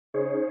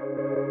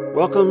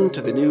Welcome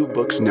to the New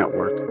Books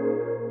Network.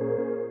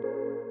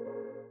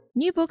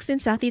 New Books in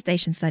Southeast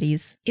Asian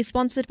Studies is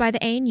sponsored by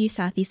the ANU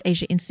Southeast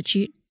Asia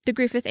Institute, the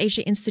Griffith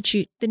Asia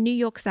Institute, the New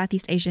York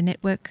Southeast Asia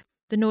Network,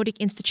 the Nordic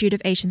Institute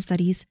of Asian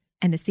Studies,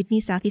 and the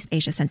Sydney Southeast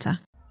Asia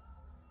Centre.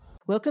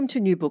 Welcome to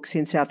New Books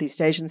in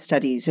Southeast Asian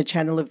Studies, a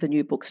channel of the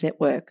New Books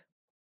Network.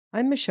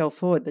 I'm Michelle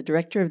Ford, the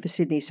Director of the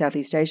Sydney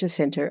Southeast Asia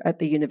Centre at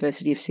the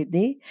University of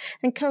Sydney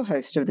and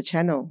co-host of the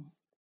channel.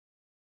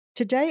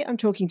 Today I'm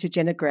talking to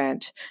Jenna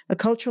Grant, a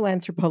cultural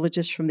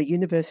anthropologist from the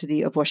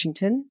University of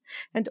Washington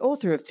and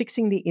author of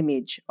Fixing the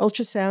Image,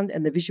 Ultrasound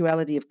and the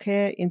Visuality of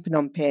Care in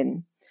Phnom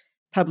Penh,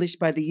 published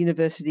by the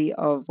University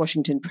of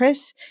Washington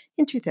Press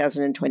in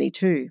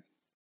 2022.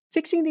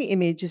 Fixing the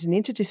Image is an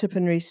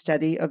interdisciplinary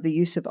study of the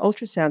use of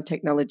ultrasound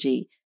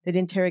technology that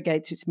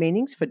interrogates its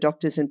meanings for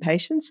doctors and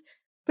patients,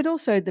 but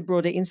also the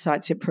broader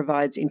insights it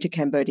provides into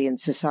Cambodian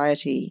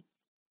society.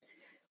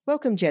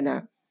 Welcome,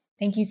 Jenna.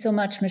 Thank you so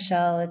much,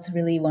 Michelle. It's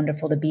really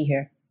wonderful to be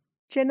here.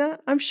 Jenna,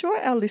 I'm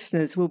sure our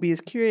listeners will be as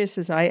curious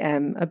as I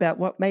am about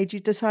what made you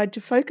decide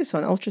to focus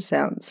on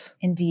ultrasounds.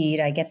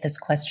 Indeed, I get this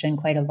question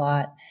quite a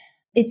lot.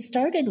 It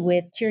started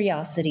with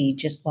curiosity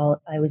just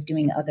while I was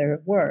doing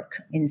other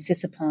work in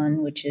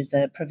Sisapon, which is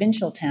a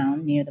provincial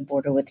town near the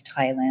border with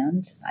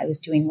Thailand. I was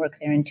doing work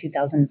there in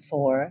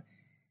 2004,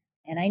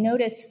 and I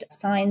noticed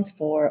signs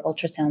for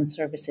ultrasound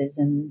services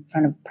in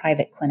front of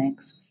private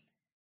clinics.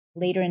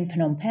 Later in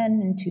Phnom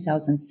Penh in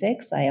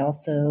 2006, I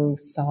also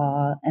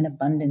saw an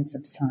abundance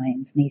of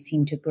signs, and they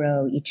seemed to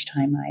grow each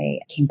time I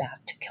came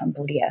back to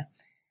Cambodia.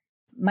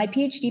 My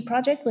PhD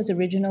project was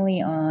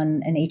originally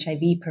on an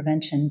HIV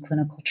prevention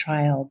clinical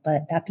trial,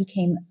 but that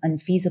became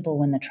unfeasible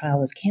when the trial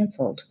was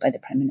canceled by the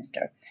Prime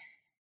Minister.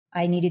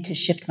 I needed to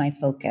shift my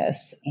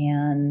focus,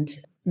 and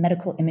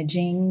medical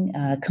imaging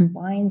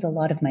combines a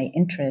lot of my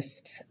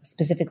interests,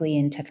 specifically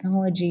in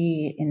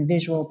technology, in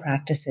visual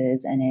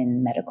practices, and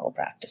in medical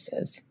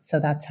practices. So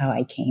that's how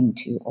I came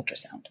to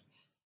ultrasound.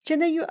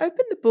 Jenna, you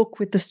opened the book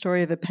with the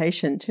story of a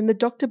patient whom the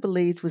doctor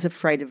believed was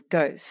afraid of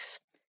ghosts.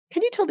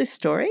 Can you tell this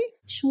story?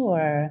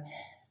 Sure.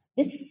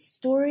 This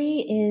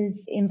story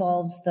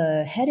involves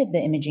the head of the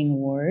imaging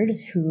ward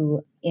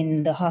who,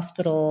 in the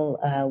hospital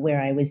where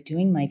I was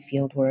doing my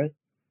field work,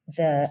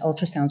 the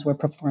ultrasounds were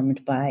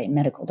performed by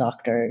medical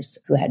doctors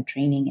who had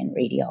training in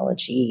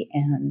radiology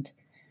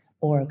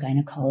or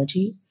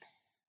gynecology.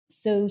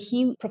 So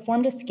he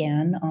performed a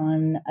scan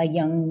on a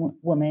young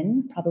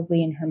woman,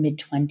 probably in her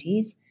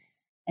mid-20s,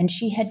 and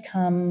she had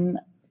come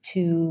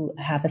to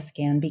have a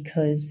scan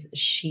because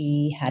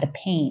she had a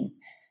pain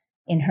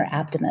in her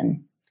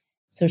abdomen.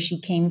 So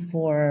she came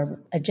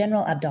for a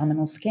general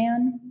abdominal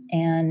scan,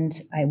 and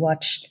I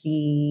watched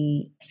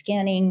the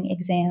scanning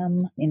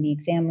exam in the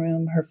exam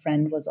room. Her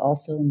friend was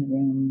also in the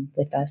room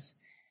with us.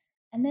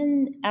 And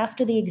then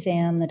after the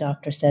exam, the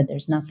doctor said,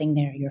 "There's nothing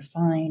there, you're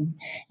fine."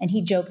 And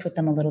he joked with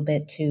them a little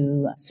bit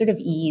to sort of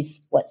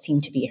ease what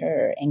seemed to be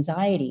her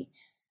anxiety.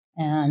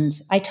 And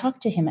I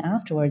talked to him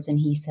afterwards, and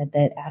he said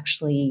that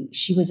actually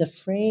she was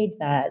afraid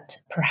that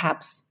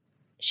perhaps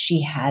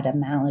she had a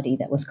malady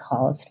that was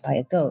caused by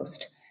a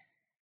ghost.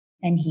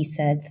 And he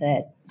said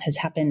that has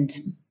happened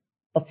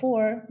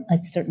before.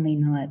 It's certainly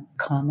not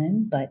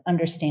common, but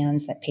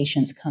understands that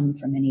patients come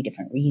for many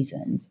different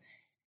reasons.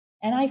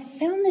 And I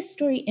found this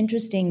story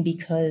interesting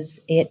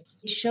because it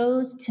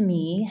shows to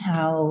me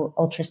how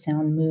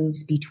ultrasound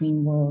moves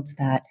between worlds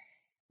that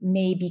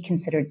may be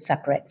considered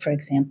separate. For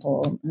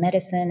example,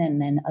 medicine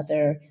and then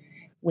other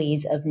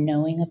ways of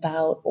knowing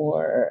about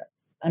or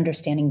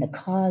understanding the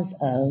cause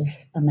of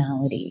a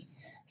malady.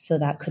 So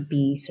that could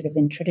be sort of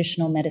in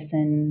traditional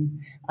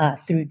medicine,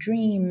 through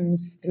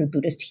dreams, through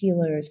Buddhist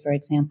healers, for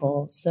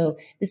example. So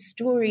this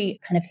story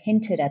kind of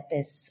hinted at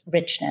this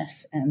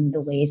richness and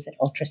the ways that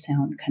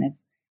ultrasound kind of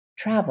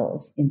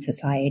travels in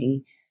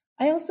society.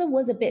 I also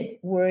was a bit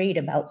worried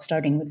about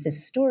starting with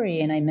this story,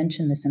 and I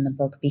mentioned this in the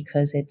book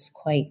because it's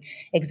quite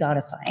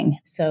exotifying.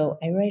 So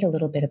I write a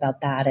little bit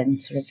about that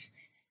and sort of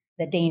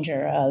the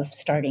danger of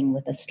starting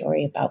with a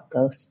story about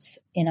ghosts.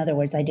 In other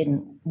words, I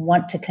didn't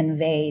want to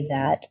convey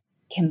that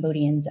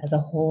Cambodians as a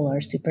whole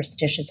are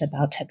superstitious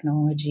about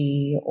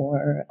technology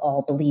or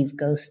all believe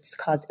ghosts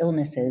cause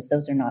illnesses.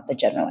 Those are not the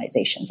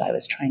generalizations I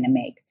was trying to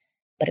make.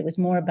 But it was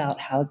more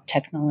about how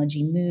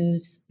technology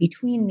moves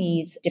between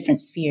these different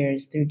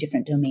spheres through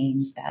different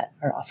domains that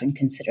are often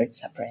considered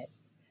separate.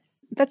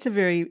 That's a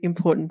very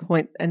important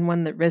point and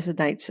one that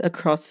resonates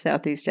across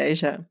Southeast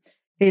Asia.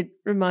 It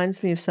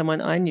reminds me of someone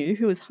I knew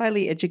who was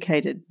highly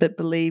educated but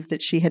believed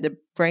that she had a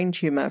brain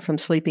tumour from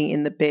sleeping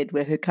in the bed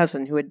where her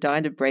cousin, who had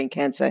died of brain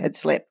cancer, had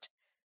slept.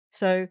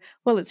 So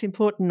while it's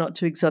important not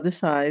to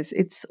exoticize,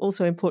 it's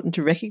also important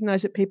to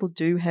recognise that people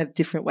do have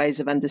different ways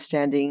of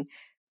understanding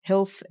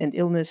health and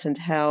illness and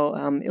how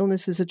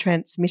illnesses are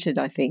transmitted,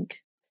 I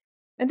think.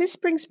 And this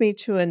brings me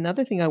to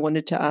another thing I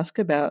wanted to ask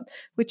about,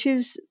 which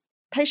is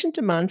patient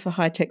demand for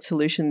high-tech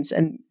solutions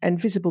and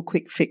visible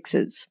quick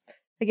fixes.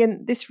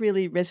 Again, this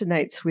really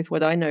resonates with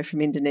what I know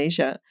from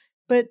Indonesia,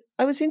 but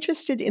I was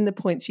interested in the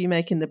points you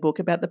make in the book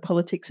about the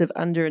politics of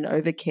under and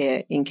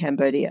overcare in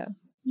Cambodia.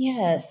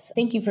 Yes.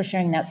 Thank you for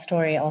sharing that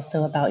story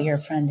also about your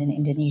friend in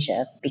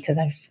Indonesia, because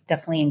I've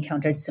definitely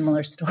encountered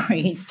similar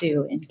stories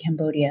too in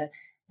Cambodia.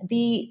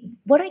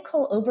 What I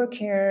call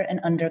overcare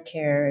and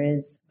undercare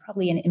is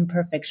probably an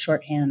imperfect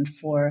shorthand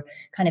for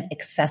kind of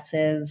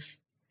excessive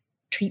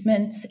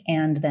treatments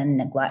and then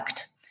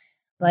neglect.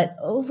 But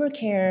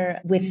overcare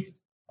with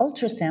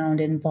ultrasound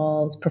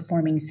involves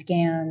performing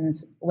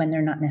scans when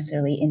they're not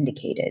necessarily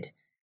indicated.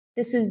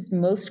 This is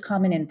most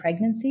common in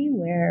pregnancy,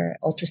 where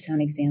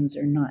ultrasound exams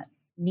are not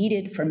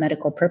needed for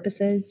medical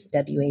purposes.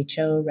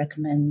 WHO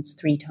recommends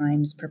 3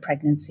 times per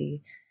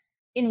pregnancy.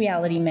 In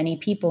reality, many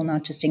people,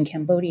 not just in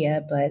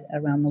Cambodia, but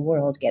around the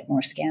world, get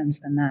more scans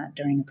than that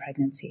during a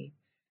pregnancy.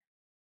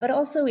 But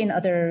also in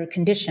other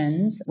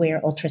conditions where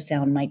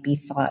ultrasound might be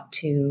thought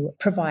to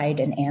provide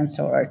an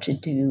answer or to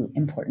do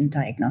important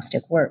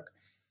diagnostic work.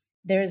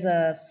 There's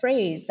a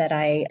phrase that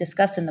I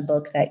discuss in the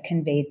book that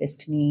conveyed this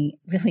to me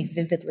really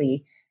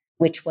vividly,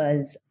 which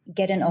was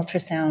get an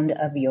ultrasound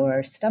of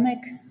your stomach,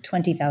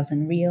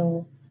 20,000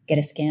 real, get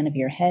a scan of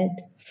your head,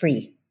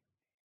 free.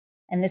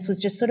 And this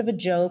was just sort of a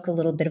joke, a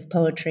little bit of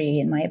poetry,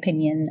 in my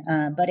opinion,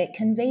 but it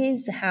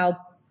conveys how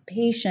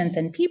patients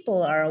and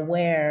people are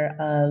aware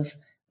of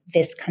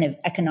this kind of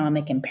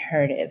economic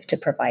imperative to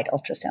provide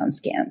ultrasound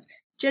scans.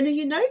 Jenna,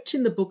 you note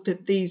in the book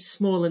that these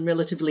small and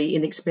relatively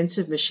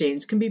inexpensive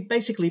machines can be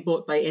basically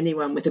bought by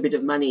anyone with a bit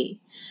of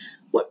money.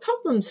 What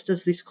problems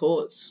does this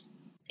cause?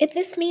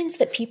 This means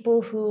that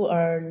people who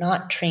are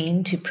not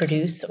trained to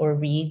produce or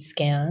read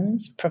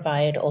scans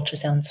provide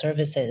ultrasound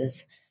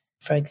services.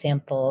 For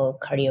example,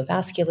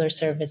 cardiovascular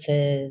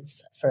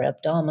services for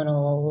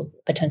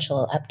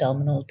potential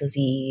abdominal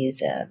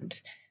disease and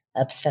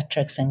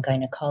obstetrics and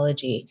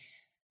gynecology.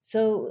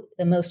 So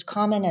the most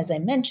common, as I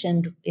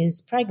mentioned,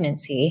 is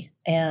pregnancy.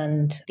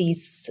 And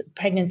these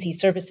pregnancy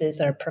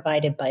services are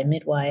provided by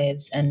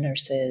midwives and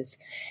nurses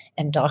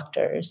and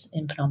doctors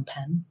in Phnom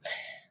Penh.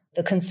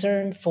 The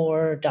concern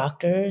for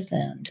doctors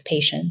and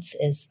patients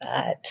is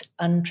that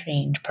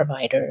untrained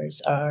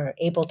providers are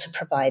able to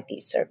provide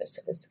these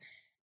services.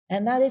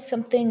 And that is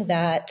something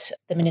that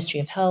the Ministry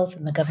of Health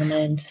and the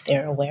government,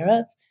 they're aware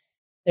of.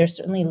 There are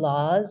certainly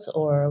laws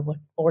or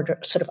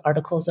sort of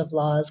articles of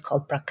laws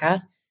called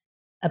praka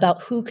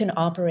about who can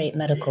operate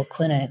medical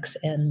clinics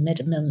and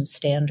minimum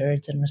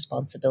standards and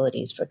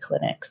responsibilities for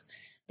clinics.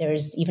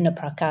 There's even a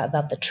praka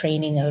about the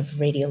training of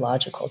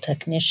radiological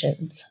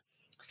technicians.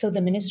 So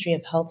the Ministry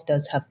of Health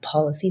does have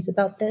policies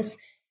about this,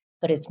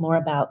 but it's more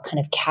about kind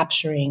of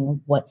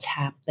capturing what's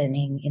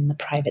happening in the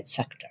private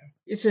sector.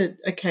 Is it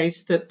a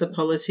case that the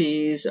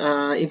policies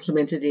are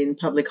implemented in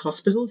public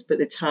hospitals,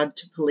 but it's hard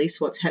to police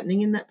what's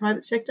happening in that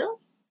private sector?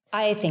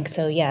 I think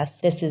so,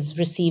 yes. This has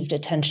received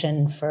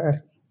attention for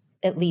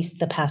at least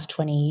the past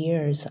 20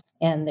 years,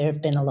 and there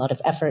have been a lot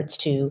of efforts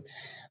to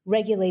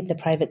regulate the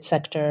private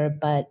sector,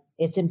 but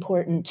it's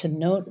important to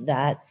note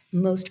that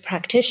most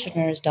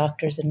practitioners,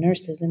 doctors and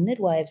nurses and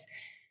midwives,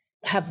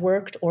 have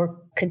worked or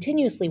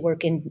continuously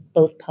work in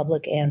both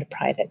public and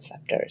private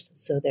sectors.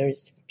 So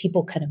there's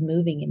people kind of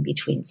moving in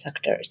between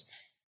sectors.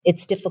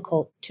 It's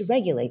difficult to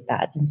regulate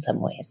that in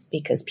some ways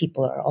because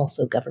people are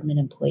also government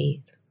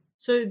employees.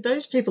 So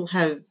those people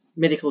have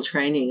medical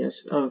training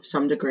of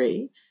some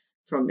degree,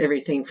 from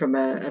everything from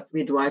a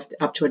midwife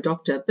up to a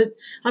doctor. But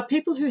are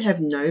people who have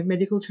no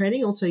medical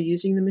training also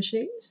using the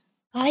machines?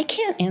 I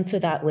can't answer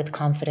that with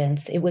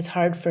confidence. It was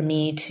hard for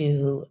me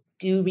to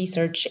do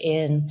research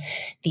in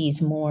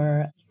these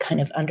more kind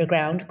of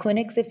underground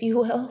clinics, if you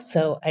will.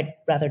 So I'd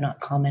rather not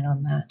comment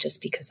on that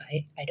just because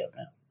I don't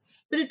know.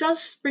 But it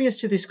does bring us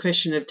to this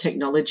question of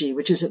technology,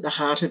 which is at the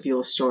heart of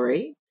your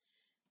story.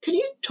 Can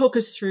you talk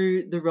us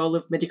through the role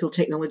of medical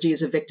technology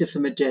as a vector for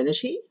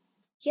modernity?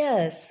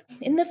 Yes.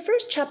 In the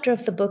first chapter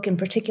of the book in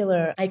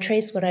particular, I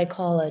trace what I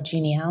call a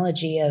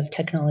genealogy of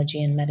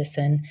technology in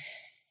medicine.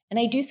 And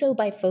I do so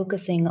by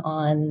focusing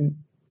on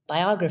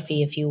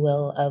biography, if you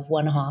will, of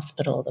one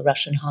hospital, the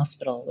Russian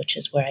hospital, which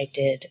is where I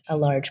did a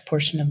large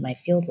portion of my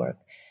fieldwork.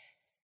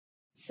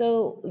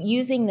 So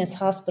using this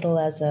hospital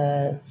as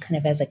a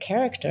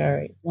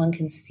character, one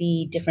can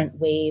see different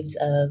waves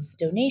of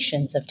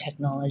donations of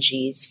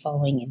technologies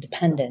following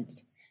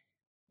independence.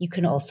 You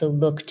can also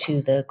look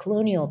to the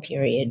colonial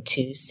period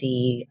to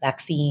see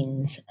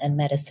vaccines and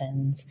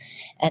medicines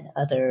and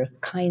other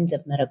kinds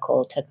of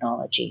medical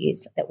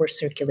technologies that were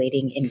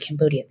circulating in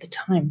Cambodia at the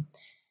time.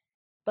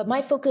 But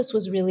my focus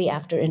was really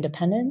after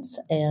independence,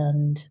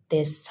 and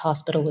this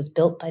hospital was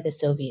built by the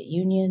Soviet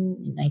Union.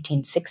 In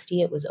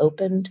 1960, it was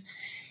opened,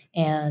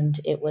 and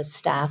it was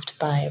staffed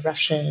by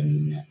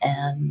Russian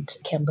and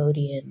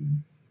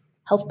Cambodian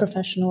health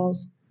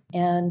professionals.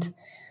 And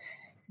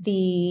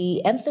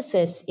the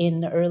emphasis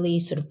in early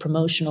sort of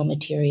promotional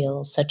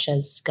materials, such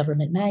as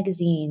government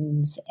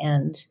magazines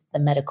and the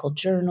medical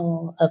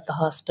journal of the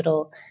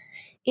hospital,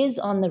 is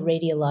on the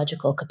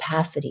radiological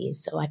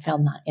capacities. So I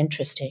found that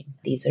interesting.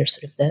 These are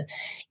sort of the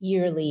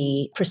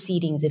yearly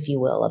proceedings, if you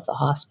will, of the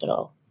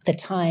hospital. At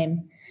the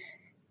time,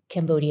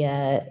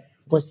 Cambodia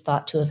was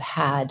thought to have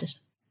had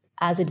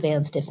as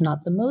advanced, if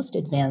not the most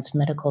advanced,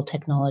 medical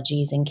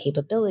technologies and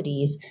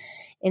capabilities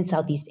in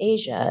Southeast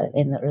Asia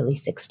in the early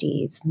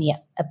 60s, and the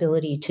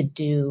ability to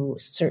do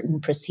certain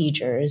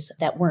procedures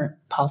that weren't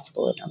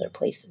possible in other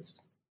places.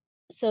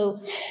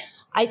 So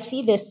I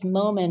see this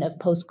moment of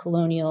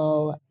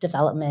post-colonial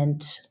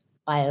development,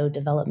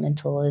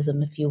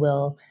 biodevelopmentalism, if you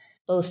will,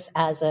 both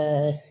as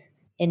an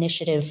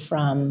initiative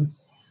from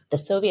the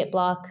Soviet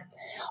bloc,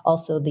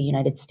 also the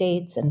United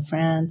States and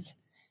France,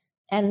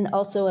 and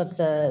also of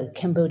the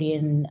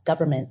Cambodian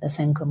government, the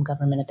Sangkum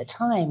government at the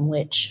time,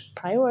 which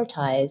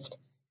prioritized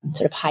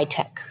sort of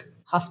high-tech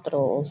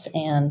hospitals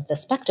and the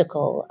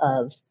spectacle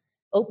of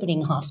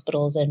opening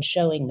hospitals and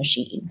showing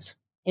machines.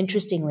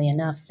 Interestingly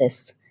enough,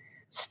 this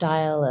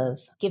style of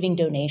giving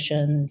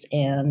donations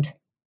and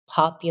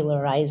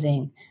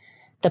popularizing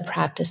the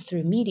practice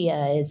through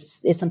media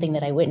is something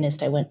that I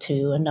witnessed. I went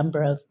to a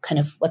number of kind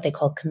of what they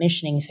call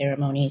commissioning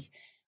ceremonies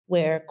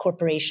where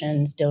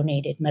corporations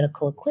donated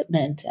medical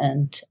equipment,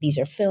 and these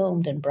are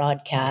filmed and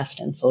broadcast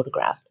and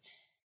photographed.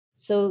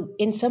 So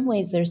in some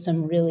ways, there's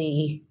some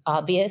really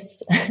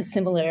obvious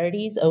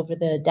similarities over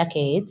the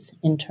decades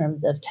in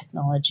terms of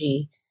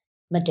technology,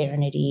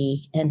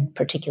 modernity, and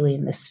particularly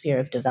in the sphere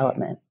of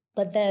development.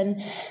 But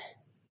then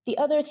the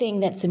other thing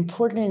that's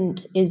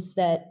important is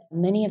that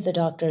many of the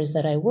doctors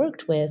that I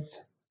worked with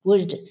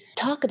would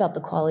talk about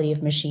the quality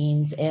of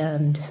machines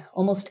and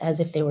almost as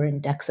if they were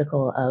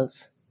indexical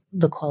of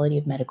the quality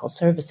of medical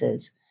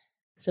services.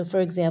 So, for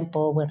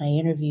example, when I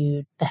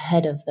interviewed the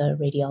head of the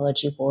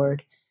radiology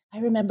ward, I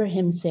remember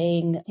him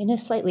saying in a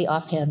slightly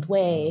offhand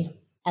way,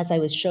 as I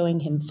was showing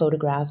him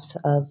photographs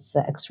of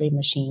the X-ray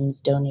machines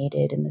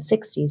donated in the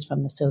 60s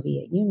from the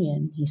Soviet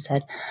Union, he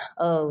said,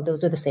 "Oh,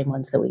 those are the same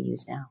ones that we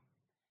use now."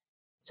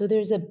 So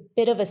there's a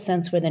bit of a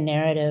sense where the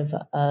narrative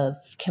of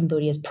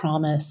Cambodia's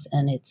promise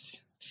and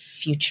its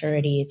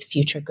futurity, its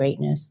future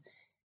greatness,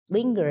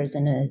 lingers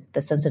in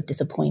the sense of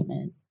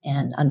disappointment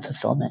and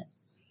unfulfillment.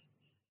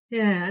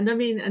 Yeah, and I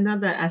mean,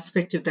 another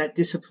aspect of that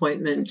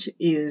disappointment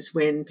is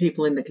when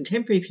people in the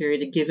contemporary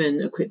period are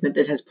given equipment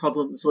that has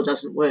problems or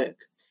doesn't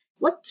work.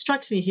 What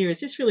strikes me here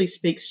is this really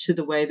speaks to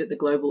the way that the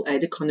global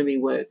aid economy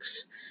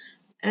works.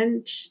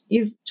 And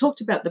you've talked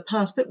about the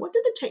past, but what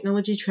do the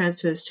technology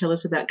transfers tell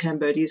us about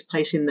Cambodia's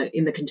place in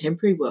the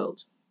contemporary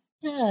world?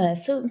 Yeah,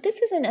 so this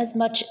isn't as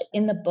much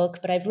in the book,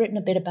 but I've written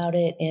a bit about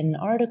it in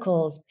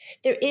articles.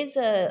 There is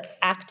a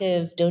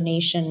active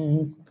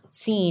donation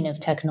scene of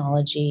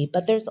technology,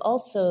 but there's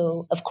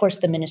also, of course,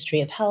 the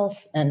Ministry of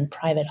Health and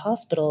private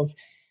hospitals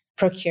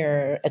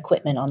procure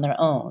equipment on their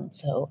own.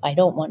 So I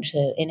don't want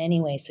to in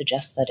any way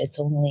suggest that it's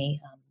only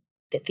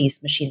that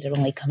these machines are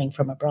only coming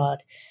from abroad.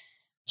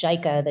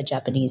 JICA, the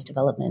Japanese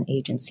Development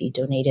Agency,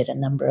 donated a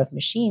number of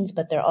machines,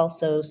 but they're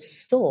also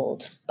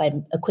sold by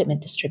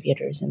equipment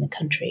distributors in the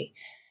country.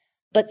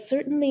 But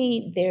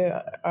certainly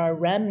there are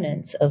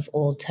remnants of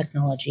old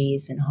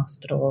technologies in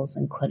hospitals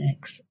and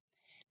clinics.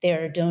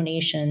 There are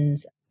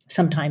donations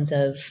sometimes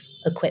of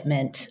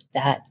equipment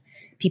that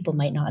people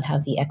might not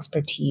have the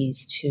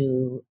expertise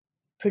to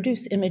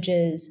produce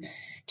images,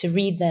 to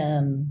read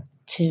them,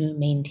 to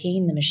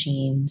maintain the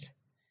machines,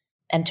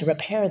 and to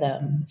repair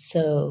them.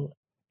 So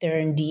there are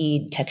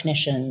indeed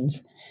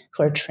technicians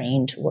who are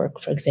trained to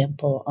work, for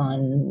example,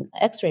 on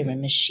X-ray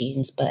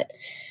machines, but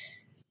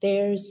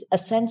there's a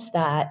sense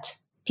that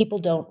people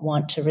don't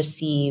want to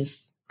receive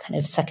kind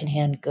of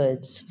secondhand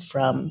goods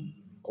from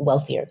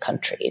wealthier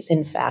countries.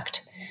 In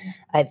fact,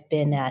 I've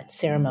been at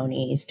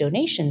ceremonies,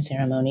 donation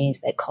ceremonies,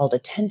 that called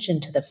attention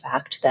to the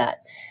fact that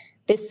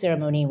this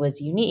ceremony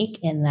was unique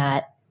in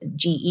that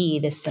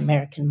GE, this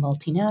American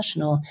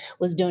multinational,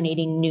 was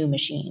donating new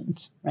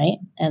machines, right?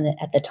 And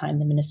at the time,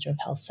 the Minister of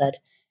Health said,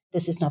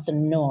 this is not the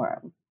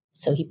norm.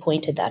 So he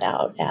pointed that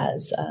out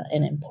as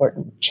an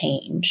important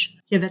change.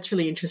 Yeah, that's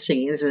really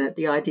interesting, isn't it?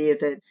 The idea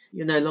that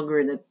you're no longer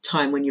in a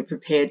time when you're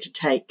prepared to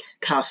take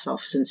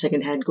cast-offs and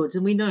second-hand goods.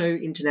 And we know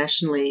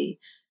internationally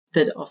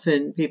that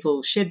often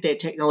people shed their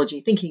technology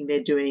thinking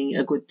they're doing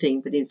a good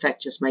thing, but in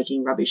fact just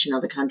making rubbish in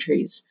other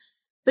countries.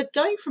 But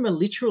going from a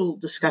literal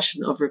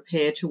discussion of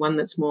repair to one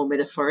that's more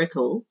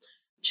metaphorical,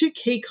 two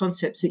key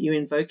concepts that you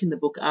invoke in the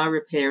book are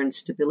repair and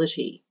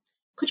stability.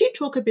 Could you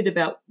talk a bit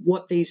about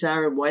what these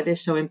are and why they're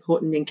so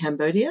important in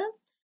Cambodia?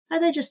 Are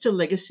they just a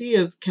legacy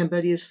of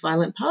Cambodia's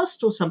violent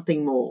past or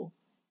something more?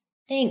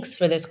 Thanks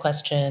for this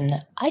question.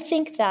 I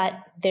think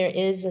that there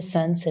is a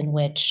sense in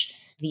which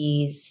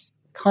these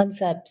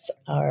concepts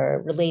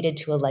are related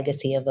to a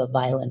legacy of a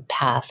violent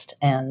past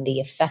and the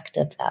effect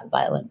of that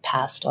violent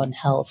past on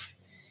health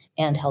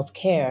and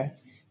healthcare.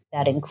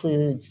 That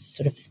includes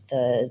sort of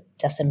the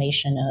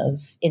decimation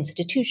of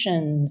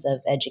institutions,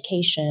 of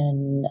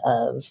education,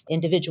 of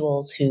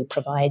individuals who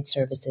provide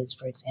services,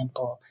 for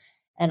example,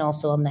 and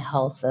also on the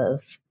health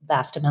of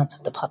vast amounts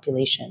of the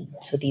population.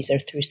 So these are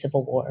through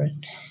civil war,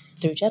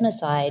 through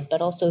genocide,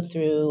 but also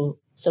through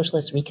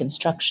socialist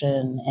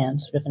reconstruction and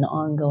sort of an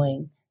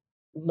ongoing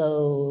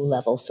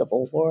low-level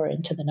civil war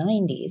into the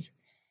 90s.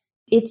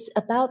 It's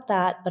about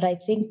that, but I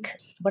think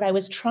what I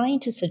was trying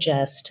to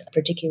suggest,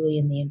 particularly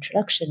in the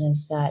introduction,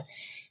 is that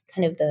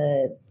kind of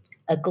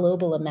a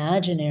global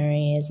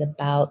imaginary is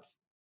about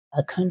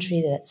a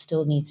country that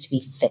still needs to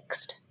be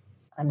fixed.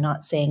 I'm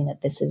not saying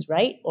that this is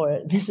right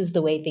or this is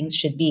the way things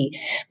should be,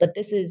 but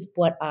this is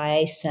what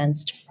I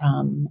sensed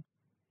from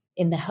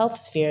in the health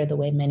sphere, the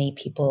way many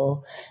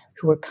people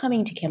who were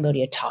coming to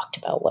Cambodia talked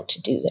about what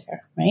to do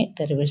there, right?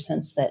 That it was a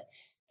sense that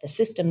the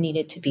system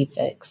needed to be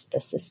fixed, the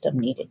system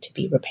needed to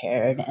be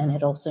repaired, and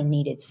it also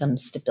needed some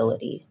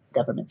stability,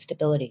 government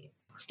stability.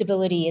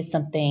 Stability is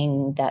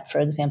something that, for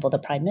example, the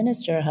Prime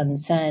Minister, Hun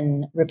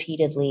Sen,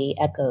 repeatedly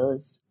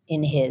echoes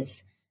in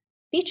his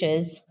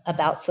speeches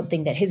about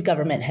something that his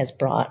government has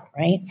brought,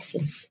 right?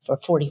 Since for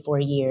 44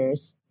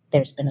 years,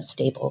 there's been a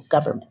stable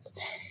government.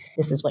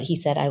 This is what he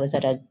said. I was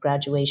at a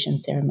graduation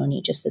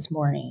ceremony just this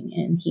morning,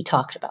 and he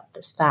talked about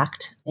this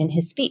fact in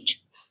his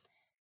speech.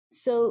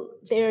 So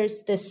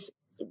there's this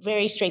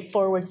very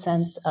straightforward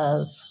sense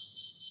of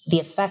the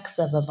effects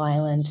of a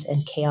violent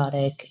and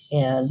chaotic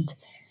and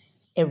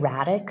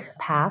erratic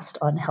past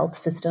on health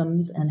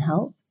systems and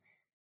health.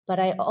 But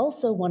I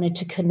also wanted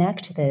to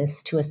connect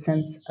this to a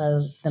sense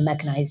of the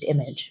mechanized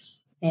image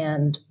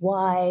and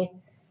what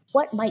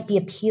might be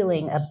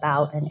appealing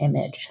about an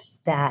image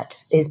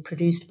that is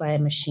produced by a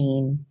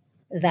machine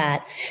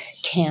that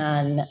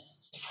can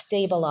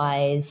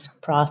stabilize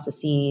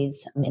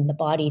processes in the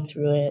body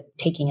through it,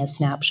 taking a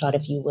snapshot,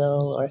 if you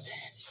will, or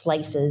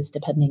slices,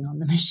 depending on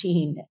the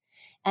machine.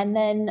 And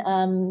then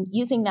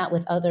using that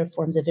with other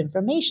forms of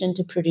information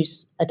to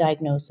produce a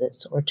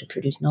diagnosis or to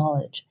produce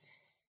knowledge.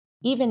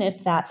 Even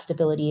if that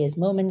stability is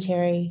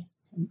momentary,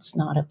 it's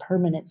not a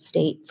permanent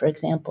state. For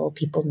example,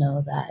 people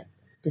know that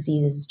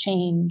diseases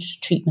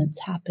change,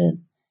 treatments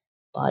happen,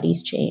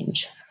 bodies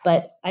change.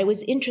 But I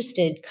was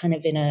interested kind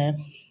of in a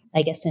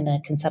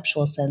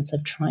conceptual sense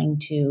of trying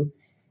to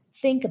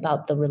think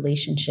about the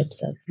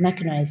relationships of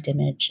mechanized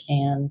image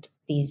and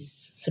these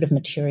sort of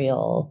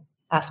material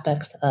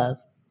aspects of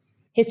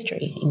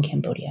history in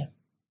Cambodia.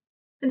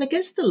 And I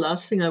guess the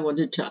last thing I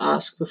wanted to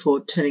ask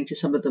before turning to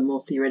some of the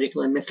more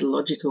theoretical and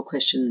methodological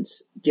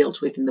questions dealt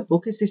with in the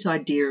book is this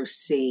idea of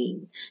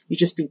seeing. You've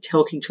just been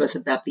talking to us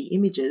about the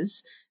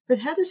images, but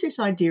how does this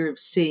idea of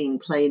seeing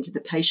play into the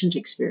patient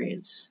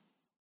experience?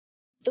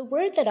 The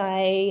word that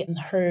I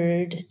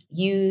heard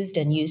used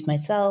and used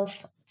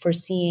myself for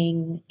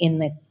seeing in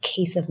the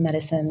case of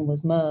medicine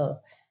was mo.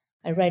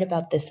 I write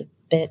about this a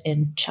bit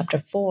in chapter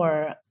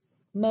 4.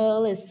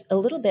 Mo is a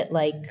little bit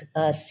like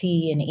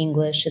see in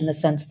English in the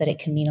sense that it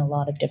can mean a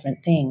lot of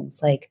different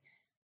things, like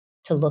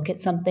to look at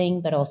something,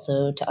 but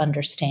also to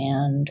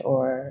understand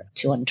or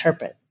to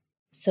interpret.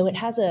 So it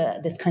has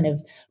this kind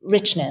of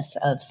richness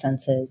of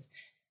senses.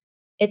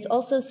 It's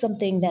also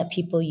something that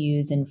people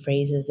use in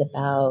phrases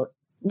about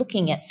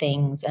looking at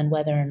things and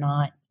whether or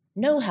not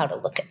know how to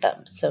look at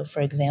them. So,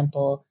 for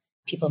example,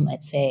 people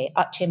might say,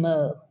 "Ache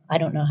mo, I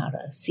don't know how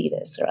to see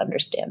this or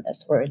understand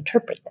this or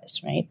interpret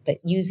this," right? But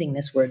using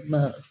this word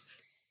mo.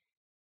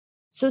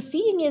 So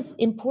seeing is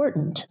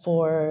important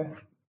for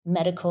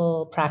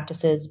medical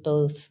practices,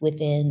 both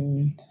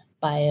within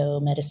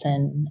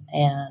biomedicine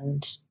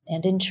and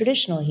in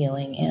traditional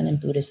healing and in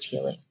Buddhist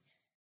healing.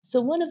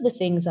 So one of the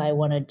things I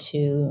wanted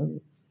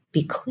to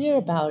be clear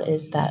about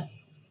is that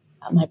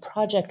my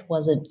project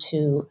wasn't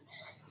to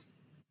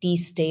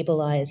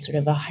destabilize sort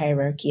of a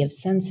hierarchy of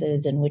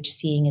senses in which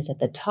seeing is at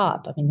the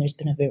top. I mean, there's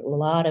been a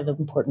lot of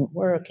important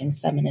work in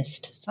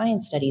feminist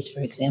science studies,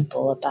 for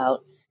example,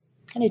 about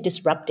kind of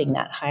disrupting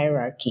that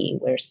hierarchy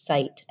where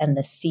sight and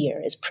the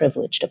seer is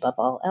privileged above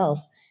all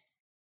else.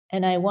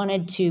 And I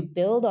wanted to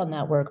build on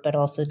that work, but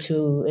also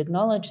to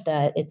acknowledge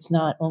that it's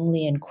not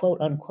only in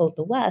quote unquote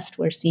the West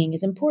where seeing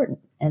is important.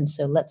 And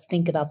so let's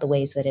think about the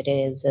ways that it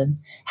is and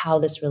how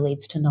this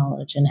relates to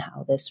knowledge and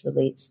how this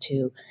relates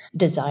to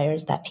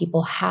desires that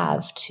people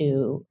have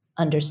to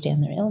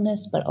understand their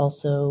illness, but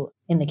also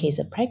in the case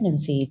of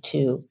pregnancy,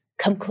 to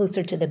come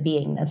closer to the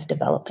being that's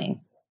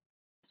developing.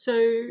 So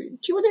do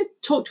you want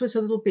to talk to us a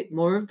little bit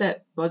more of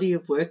that body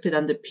of work that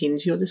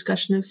underpins your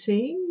discussion of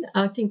seeing?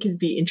 I think it'd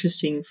be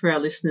interesting for our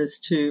listeners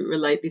to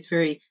relate this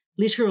very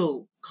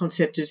literal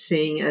concept of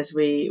seeing as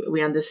we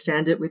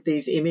understand it with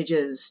these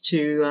images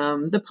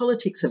to the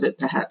politics of it,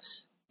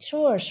 perhaps.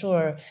 Sure.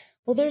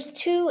 Well, there's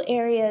two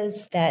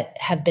areas that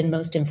have been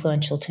most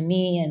influential to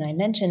me, and I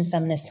mentioned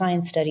feminist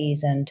science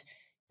studies, and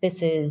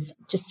this is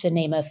just to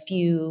name a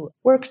few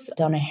works.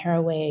 Donna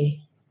Haraway,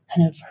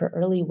 kind of her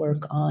early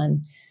work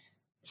on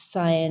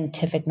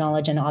scientific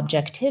knowledge and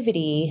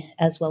objectivity,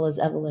 as well as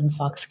Evelyn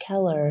Fox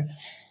Keller,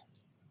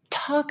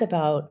 talk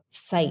about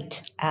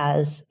sight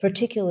as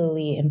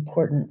particularly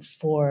important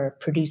for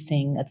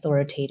producing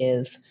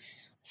authoritative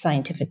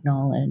scientific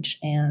knowledge,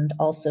 and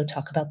also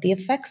talk about the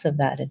effects of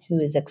that and who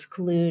is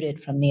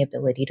excluded from the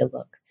ability to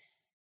look.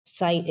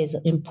 Sight is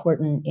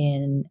important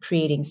in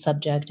creating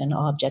subject and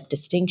object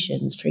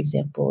distinctions, for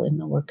example, in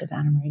the work of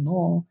Anna Marie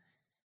Moll.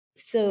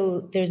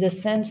 So there's a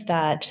sense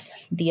that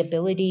the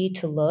ability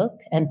to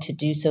look and to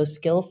do so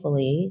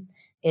skillfully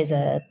is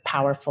a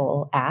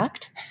powerful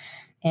act,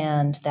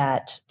 and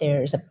that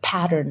there's a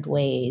patterned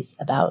ways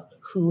about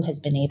who has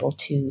been able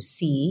to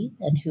see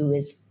and who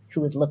is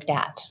who is looked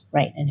at,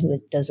 right? And who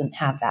doesn't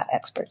have that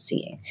expert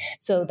seeing.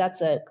 So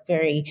that's a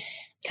very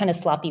kind of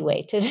sloppy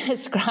way to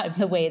describe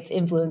the way it's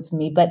influenced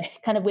me. But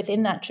kind of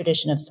within that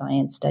tradition of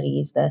science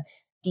studies, the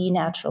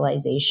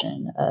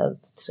denaturalization of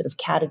sort of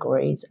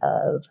categories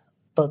of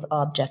both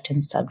object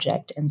and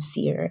subject and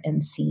seer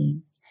and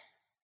seen.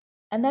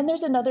 And then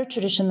there's another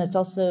tradition that's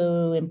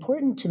also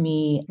important to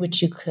me,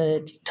 which you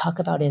could talk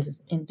about is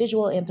in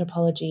visual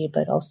anthropology,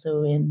 but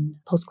also in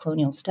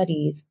post-colonial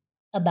studies,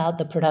 about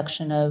the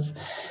production of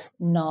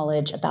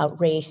knowledge about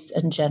race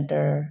and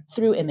gender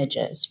through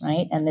images,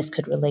 right? And this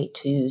could relate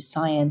to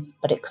science,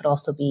 but it could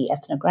also be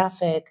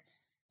ethnographic,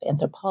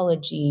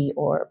 anthropology,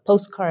 or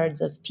postcards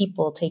of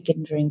people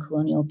taken during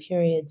colonial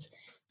periods,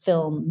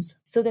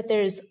 films, so that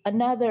there's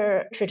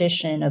another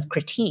tradition of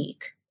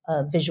critique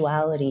of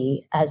visuality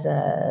as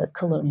a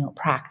colonial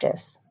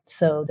practice.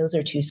 So those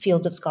are two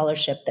fields of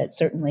scholarship that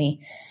certainly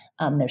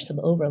there's some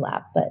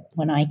overlap, but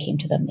when I came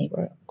to them, they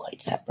were quite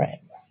separate.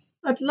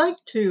 I'd like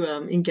to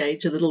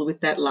engage a little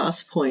with that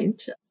last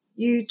point.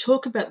 You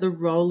talk about the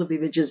role of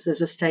images as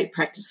a state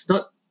practice,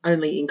 not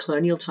only in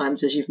colonial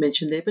times, as you've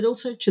mentioned there, but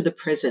also to the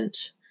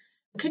present.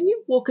 Can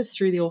you walk us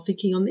through your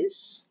thinking on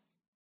this?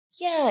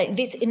 Yeah,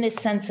 in this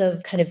sense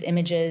of kind of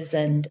images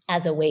and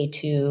as a way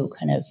to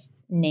kind of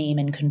name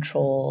and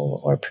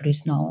control or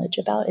produce knowledge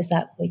about. Is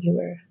that what you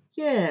were?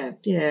 Yeah.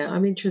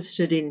 I'm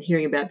interested in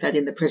hearing about that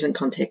in the present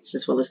context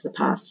as well as the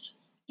past.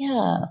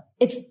 Yeah,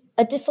 it's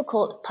a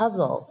difficult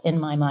puzzle in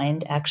my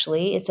mind,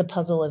 actually. It's a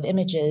puzzle of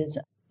images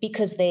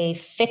because they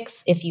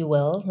fix, if you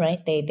will,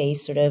 right? They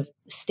sort of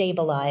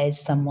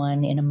stabilize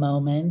someone in a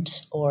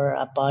moment or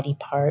a body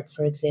part,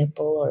 for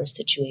example, or a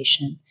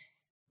situation.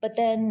 But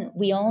then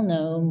we all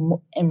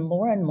know, and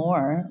more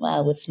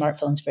with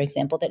smartphones, for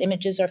example, that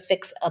images are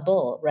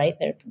fixable, right?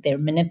 They're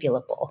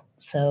manipulable.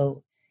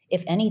 So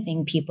if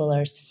anything, people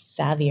are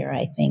savvier,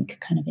 I think,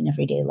 kind of in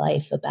everyday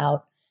life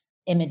about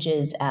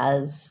images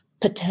as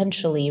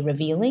potentially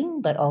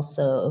revealing, but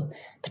also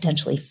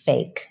potentially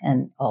fake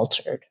and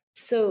altered.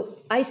 So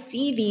I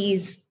see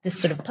this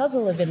sort of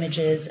puzzle of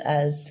images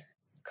as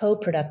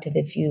co-productive,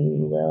 if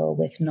you will,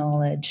 with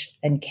knowledge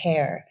and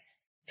care.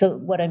 So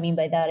what I mean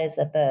by that is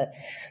that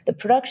the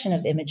production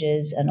of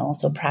images and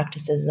also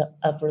practices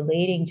of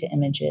relating to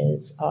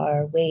images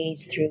are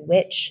ways through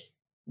which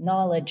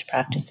knowledge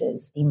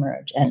practices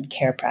emerge and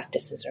care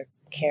practices, or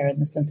care in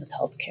the sense of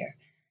healthcare.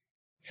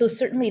 So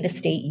certainly the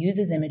state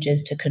uses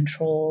images to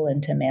control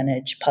and to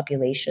manage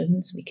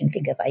populations. We can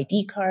think of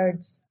ID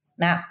cards,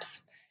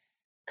 maps,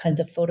 kinds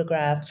of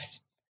photographs.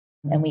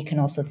 And we can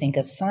also think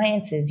of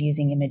sciences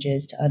using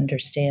images to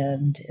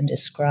understand and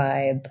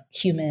describe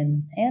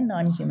human and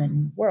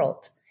non-human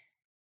world.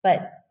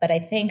 But I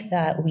think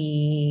that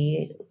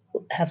we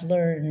have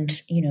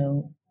learned,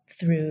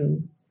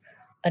 through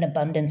an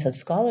abundance of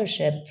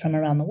scholarship from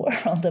around the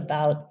world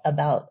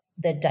about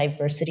the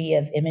diversity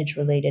of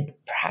image-related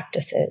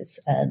practices.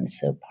 And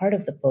so part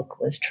of the book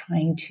was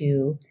trying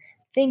to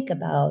think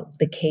about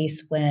the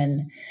case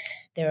when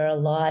there are a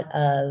lot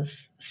of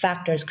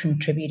factors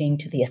contributing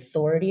to the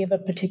authority of a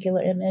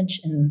particular image.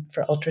 And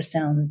for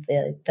ultrasound,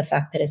 the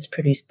fact that it's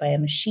produced by a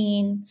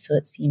machine, so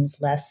it seems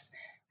less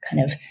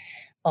kind of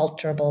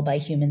alterable by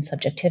human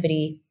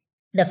subjectivity.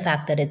 The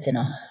fact that it's in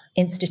an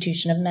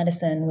institution of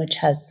medicine, which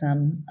has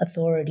some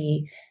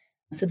authority.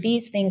 So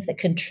these things that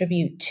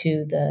contribute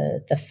to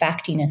the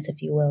factiness,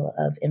 if you will,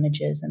 of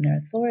images and their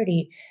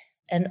authority,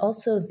 and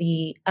also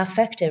the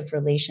affective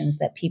relations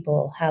that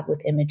people have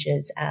with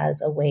images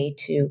as a way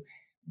to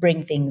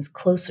bring things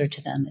closer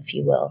to them, if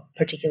you will,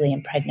 particularly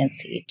in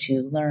pregnancy,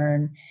 to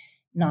learn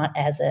not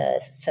as a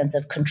sense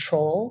of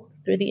control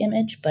through the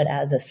image, but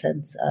as a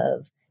sense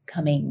of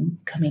coming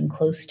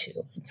close to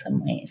in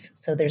some ways.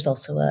 So there's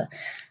also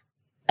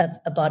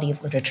a body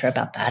of literature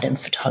about that in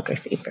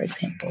photography, for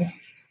example.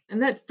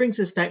 And that brings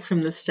us back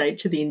from the state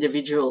to the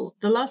individual.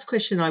 The last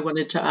question I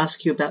wanted to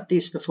ask you about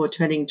this before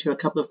turning to a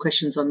couple of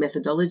questions on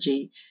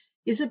methodology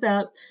is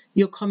about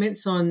your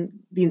comments on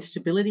the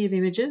instability of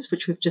images,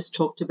 which we've just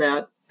talked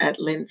about at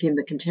length in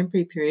the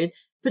contemporary period,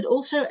 but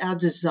also our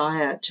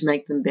desire to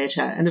make them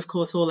better. And of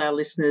course, all our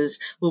listeners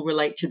will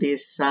relate to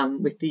this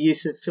with the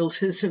use of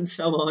filters and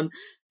so on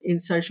in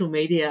social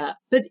media.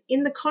 But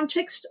in the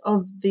context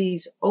of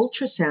these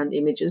ultrasound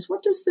images,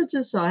 what does the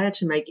desire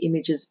to make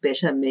images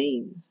better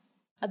mean?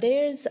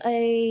 There's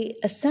a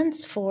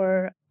sense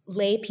for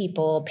lay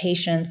people,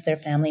 patients, their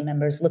family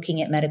members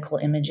looking at medical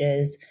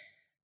images,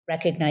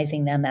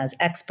 recognizing them as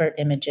expert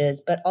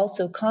images, but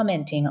also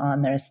commenting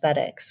on their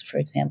aesthetics. For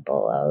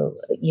example,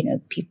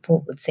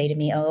 people would say to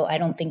me, "Oh, I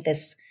don't think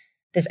this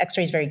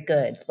X-ray is very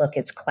good. Look,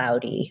 it's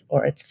cloudy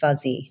or it's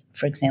fuzzy,"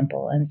 for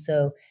example. And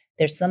so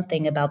there's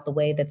something about the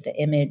way that the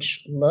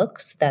image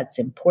looks that's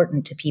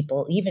important to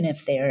people, even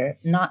if they're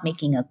not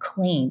making a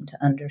claim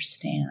to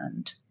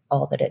understand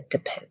all that it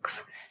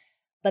depicts.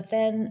 But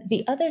then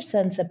the other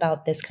sense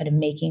about this kind of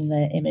making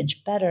the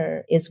image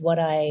better is what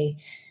I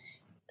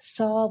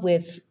saw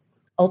with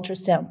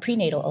ultrasound,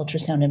 prenatal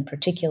ultrasound in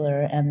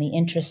particular, and the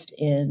interest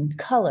in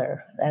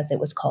color, as it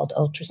was called,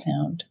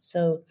 ultrasound.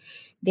 So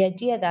the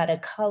idea that a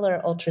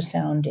color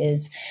ultrasound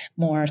is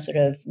more sort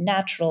of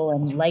natural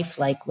and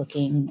lifelike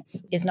looking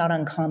is not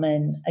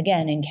uncommon,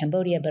 again, in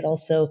Cambodia, but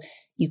also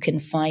you can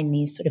find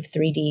these sort of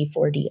 3D,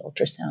 4D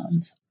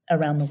ultrasounds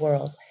around the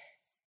world.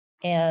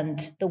 And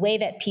the way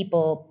that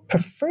people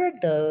preferred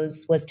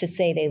those was to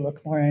say they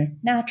look more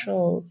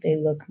natural, they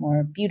look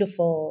more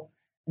beautiful.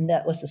 And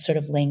that was the sort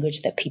of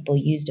language that people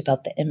used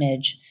about the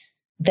image.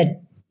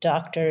 The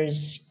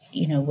doctors,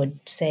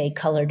 would say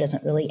color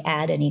doesn't really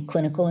add any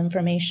clinical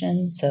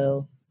information.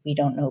 So we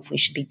don't know if we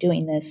should be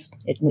doing this.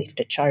 We have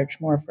to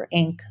charge more for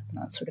ink,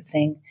 that sort of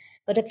thing.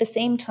 But at the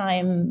same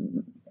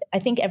time, I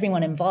think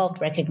everyone involved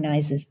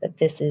recognizes that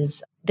this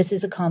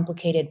is a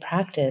complicated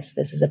practice.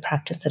 This is a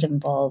practice that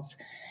involves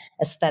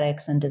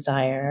aesthetics and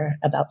desire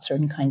about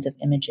certain kinds of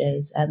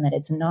images, and that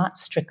it's not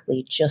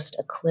strictly just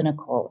a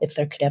clinical, if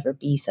there could ever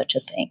be such a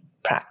thing,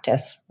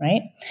 practice,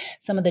 right?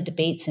 Some of the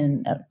debates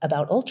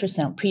about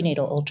ultrasound,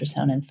 prenatal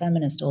ultrasound and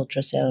feminist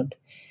ultrasound,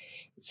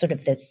 sort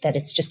of that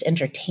it's just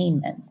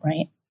entertainment,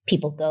 right?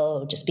 People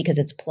go just because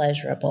it's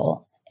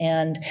pleasurable.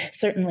 And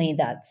certainly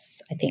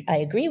I think I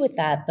agree with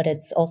that, but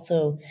it's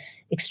also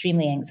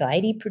extremely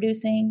anxiety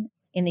producing.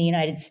 In the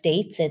United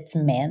States, it's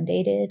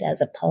mandated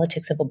as a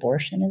politics of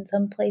abortion in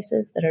some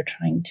places that are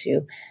trying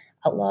to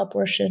outlaw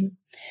abortion.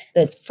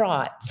 It's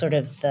fraught, sort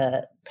of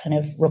the kind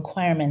of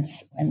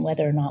requirements and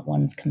whether or not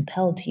one's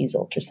compelled to use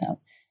ultrasound.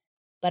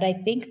 But I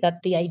think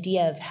that the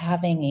idea of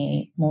having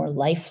a more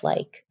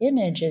lifelike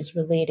image is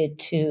related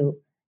to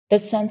the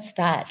sense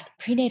that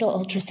prenatal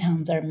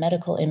ultrasounds are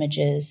medical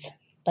images,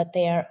 but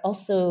they are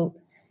also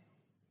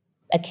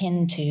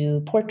akin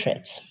to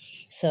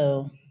portraits.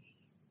 So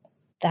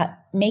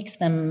that makes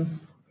them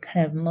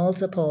kind of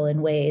multiple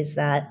in ways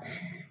that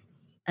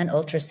an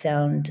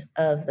ultrasound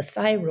of the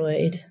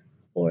thyroid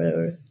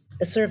or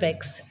the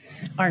cervix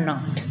are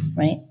not,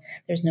 right?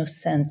 There's no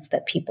sense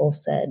that people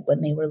said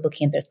when they were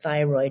looking at their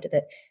thyroid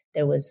that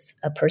there was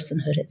a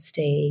personhood at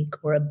stake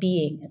or a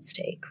being at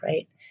stake,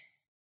 right?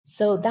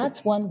 So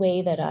that's one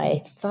way that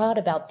I thought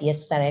about the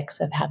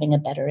aesthetics of having a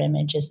better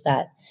image, is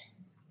that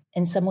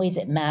in some ways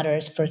it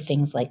matters for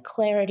things like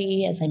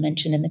clarity, as I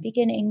mentioned in the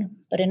beginning,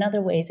 but in other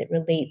ways it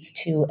relates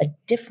to a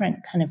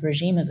different kind of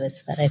regime of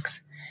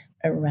aesthetics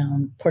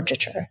around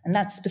portraiture. And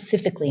that's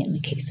specifically in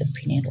the case of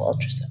prenatal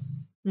ultrasound.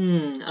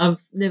 I've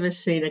never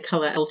seen a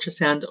colour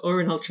ultrasound or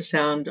an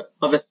ultrasound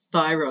of a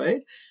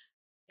thyroid.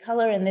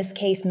 Color in this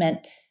case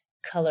meant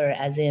color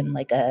as in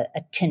like a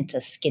tint, a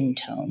skin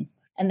tone.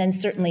 And then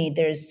certainly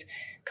there's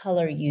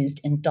color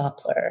used in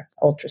Doppler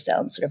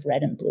ultrasound, sort of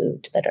red and blue,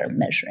 that are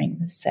measuring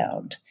the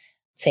sound,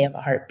 say, of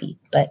a heartbeat.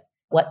 But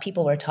what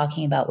people were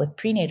talking about with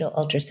prenatal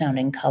ultrasound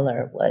in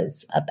color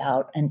was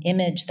about an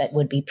image that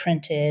would be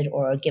printed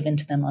or given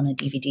to them on a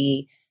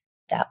DVD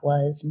that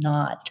was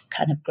not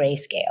kind of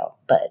grayscale,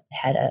 but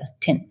had a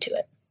tint to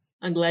it.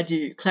 I'm glad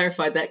you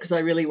clarified that, because I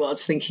really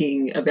was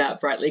thinking about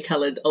brightly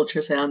coloured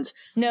ultrasounds.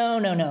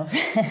 No.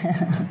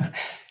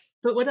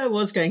 But what I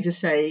was going to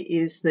say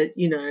is that,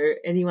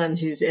 anyone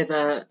who's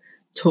ever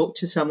talked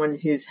to someone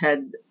who's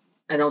had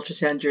an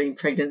ultrasound during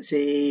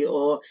pregnancy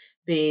or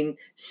been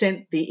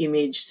sent the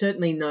image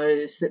certainly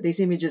knows that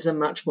these images are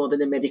much more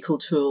than a medical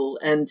tool,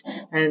 and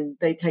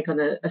they take on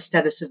a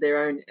status of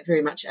their own,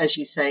 very much, as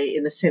you say,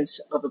 in the sense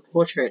of a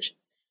portrait.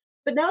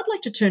 But now I'd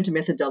like to turn to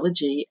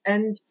methodology,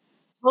 and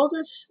told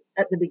us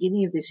at the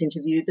beginning of this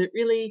interview that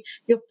really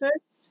your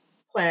first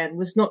plan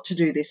was not to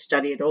do this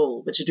study at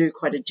all, but to do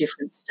quite a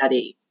different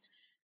study.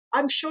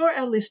 I'm sure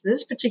our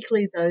listeners,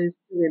 particularly those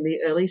who are in the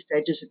early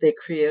stages of their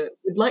career,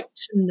 would like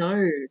to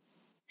know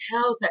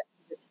how that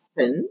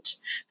happened,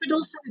 but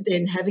also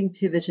then, having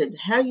pivoted,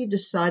 how you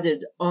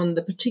decided on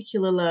the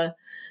particular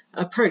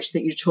approach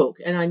that you took.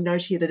 And I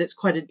note here that it's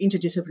quite an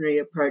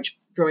interdisciplinary approach,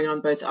 drawing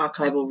on both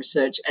archival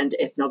research and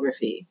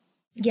ethnography.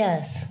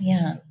 Yes,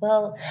 yeah.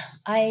 Well,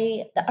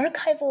 the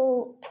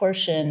archival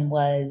portion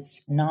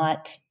was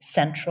not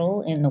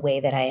central in the way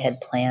that I had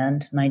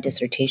planned my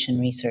dissertation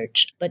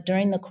research, but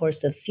during the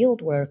course of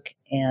fieldwork,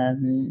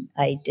 and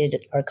I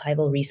did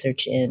archival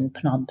research in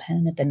Phnom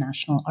Penh at the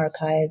National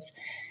Archives.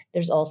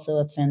 There's also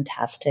a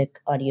fantastic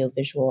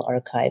audiovisual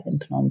archive in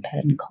Phnom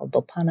Penh called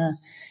Bopana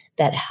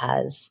that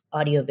has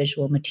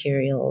audiovisual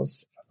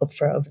materials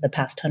for over the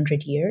past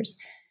 100 years.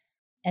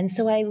 And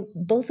so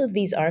both of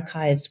these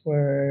archives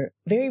were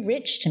very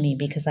rich to me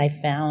because I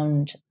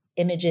found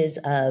images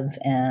of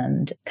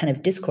and kind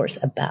of discourse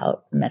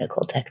about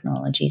medical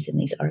technologies in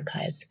these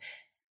archives.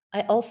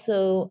 I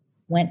also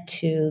went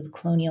to the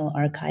colonial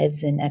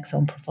archives in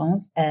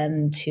Aix-en-Provence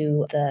and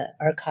to the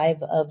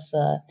archive of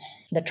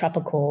the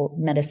Tropical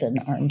Medicine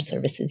Armed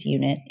Services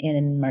Unit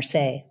in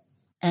Marseille.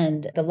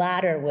 And the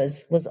latter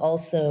was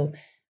also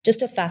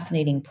just a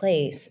fascinating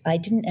place. I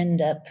didn't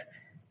end up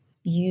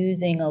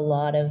using a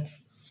lot of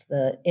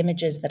the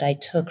images that I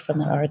took from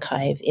the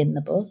archive in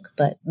the book,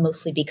 but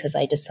mostly because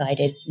I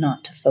decided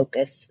not to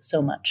focus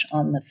so much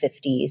on the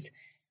 50s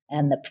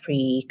and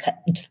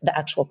the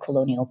actual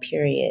colonial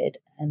period,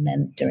 and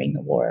then during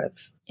the War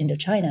of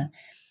Indochina.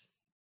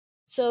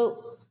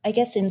 So I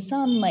guess in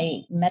sum,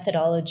 my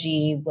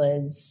methodology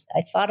was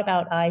I thought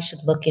about I should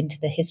look into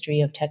the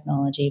history of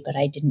technology, but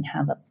I didn't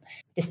have a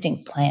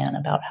distinct plan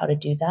about how to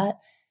do that.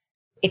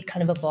 It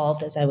kind of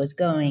evolved as I was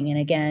going. And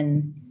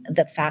again,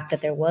 the fact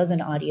that there was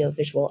an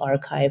audiovisual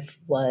archive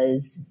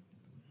was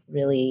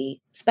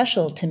really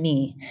special to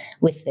me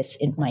with this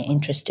in my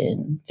interest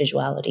in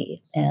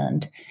visuality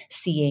and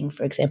seeing,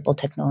 for example,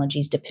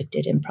 technologies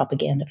depicted in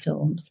propaganda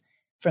films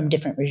from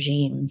different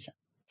regimes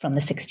from the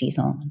 60s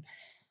on.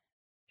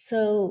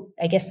 So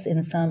I guess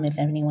in sum, if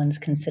anyone's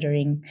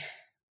considering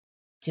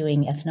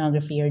doing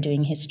ethnography or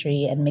doing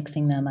history and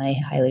mixing them, I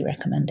highly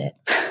recommend it.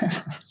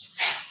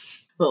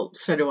 Well,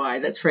 so do I.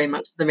 That's very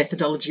much the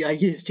methodology I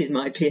used in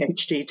my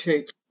PhD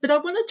too. But I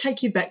want to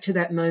take you back to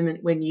that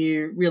moment when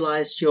you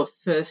realised your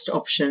first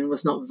option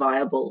was not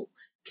viable.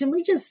 Can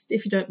we just,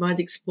 if you don't mind,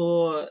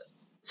 explore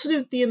sort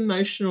of the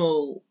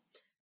emotional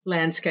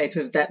landscape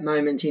of that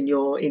moment in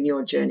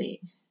your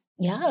journey?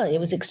 Yeah, it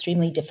was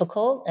extremely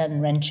difficult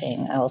and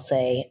wrenching, I'll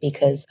say,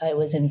 because I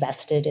was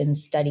invested in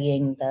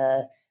studying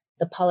the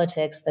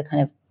politics, the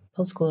kind of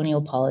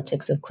post-colonial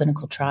politics of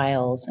clinical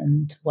trials.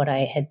 And what I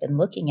had been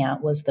looking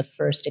at was the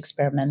first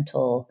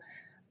experimental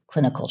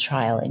clinical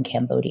trial in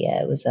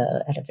Cambodia. It was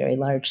at a very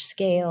large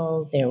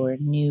scale. There were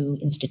new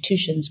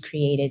institutions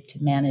created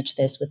to manage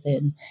this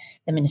within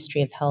the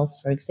Ministry of Health,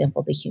 for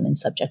example, the Human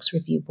Subjects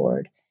Review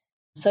Board.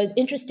 So I was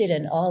interested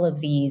in all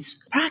of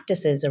these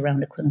practices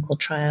around a clinical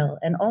trial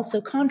and also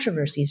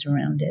controversies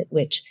around it,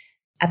 which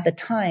at the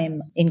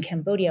time in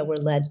Cambodia were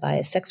led by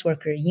a sex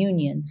worker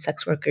union,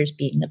 sex workers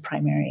being the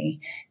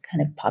primary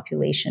kind of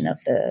population of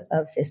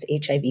this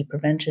HIV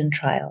prevention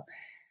trial.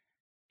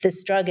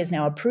 This drug is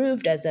now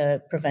approved as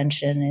a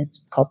prevention. It's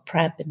called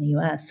PrEP in the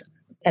US.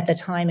 At the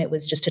time, it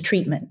was just a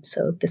treatment.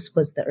 So this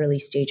was the early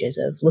stages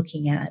of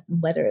looking at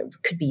whether it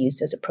could be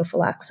used as a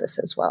prophylaxis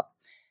as well.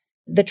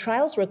 The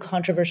trials were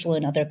controversial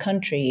in other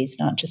countries,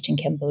 not just in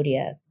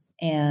Cambodia.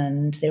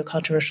 And they were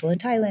controversial in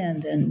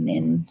Thailand and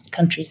in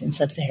countries in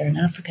sub-Saharan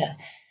Africa.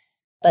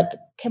 But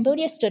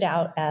Cambodia stood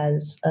out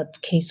as a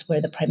case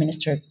where the prime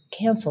minister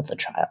canceled the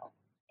trial.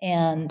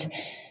 And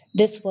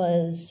this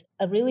was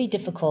a really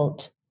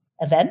difficult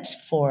event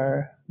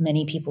for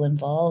many people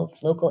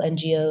involved, local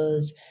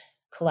NGOs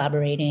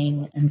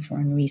collaborating and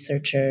foreign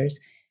researchers.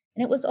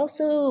 And it was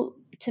also,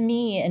 to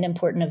me, an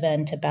important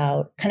event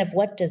about kind of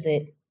what does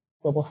it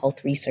global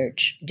health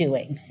research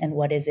doing and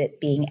what is it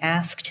being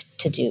asked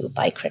to do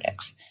by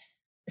critics.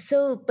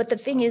 So, but the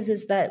thing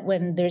is that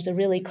when there's a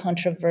really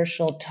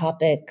controversial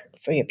topic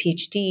for your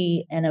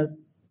PhD and a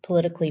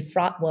politically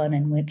fraught one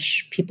in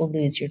which people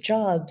lose your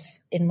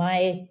jobs, in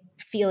my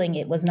feeling,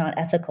 it was not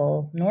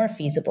ethical nor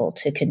feasible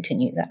to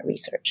continue that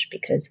research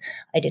because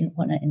I didn't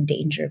want to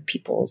endanger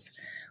people's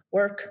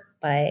work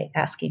by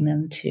asking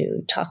them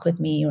to talk with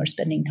me or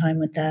spending time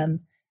with them.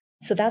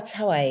 So that's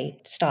how I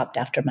stopped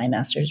after my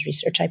master's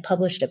research. I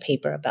published a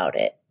paper about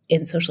it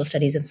in Social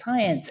Studies of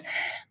Science,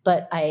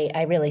 but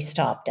I really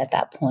stopped at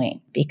that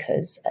point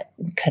because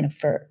kind of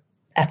for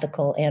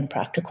ethical and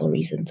practical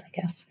reasons, I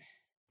guess.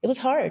 It was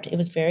hard. It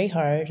was very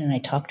hard. And I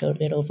talked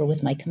it over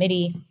with my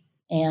committee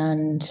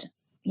and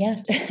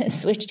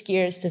switched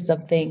gears to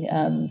something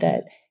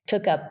that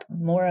took up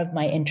more of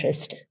my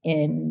interest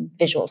in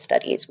visual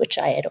studies, which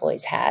I had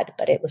always had,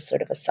 but it was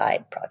sort of a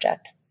side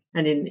project.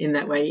 And in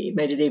that way, it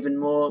made it even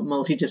more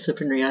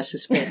multidisciplinary, I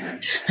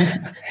suspect.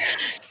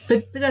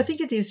 But I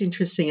think it is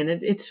interesting, and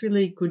it's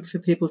really good for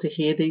people to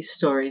hear these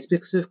stories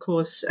because, of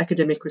course,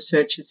 academic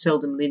research is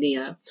seldom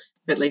linear,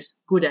 at least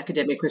good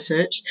academic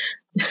research.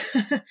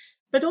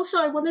 But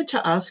also I wanted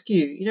to ask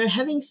you,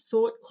 having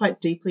thought quite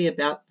deeply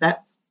about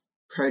that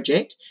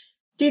project,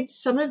 did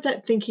some of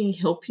that thinking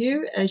help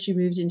you as you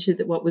moved into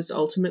what was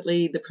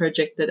ultimately the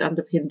project that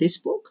underpinned this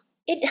book?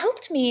 It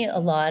helped me a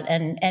lot,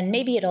 and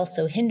maybe it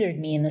also hindered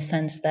me in the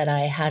sense that I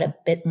had a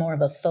bit more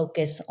of a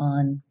focus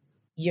on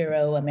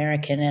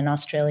Euro-American and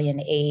Australian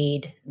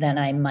aid than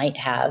I might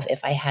have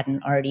if I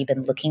hadn't already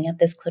been looking at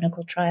this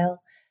clinical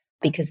trial,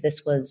 because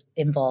this was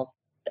involved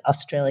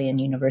Australian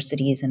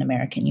universities and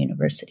American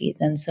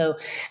universities. And so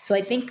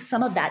I think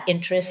some of that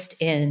interest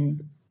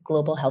in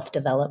global health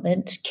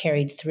development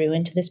carried through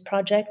into this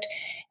project,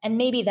 and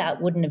maybe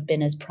that wouldn't have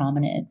been as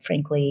prominent,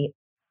 frankly.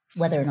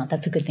 Whether or not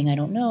that's a good thing, I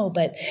don't know.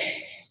 But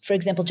for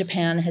example,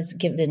 Japan has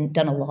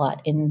done a lot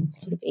in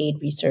sort of aid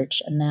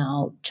research, and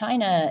now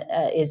China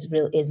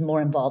is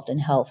more involved in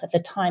health. At the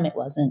time, it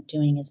wasn't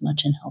doing as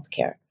much in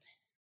healthcare.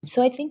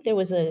 So I think there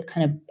was a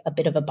kind of a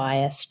bit of a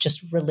bias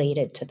just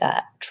related to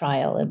that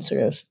trial and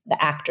sort of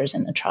the actors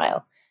in the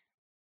trial.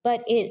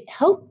 But it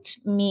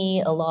helped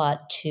me a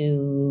lot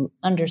to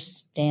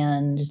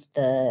understand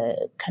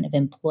the kind of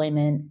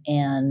employment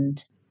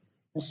and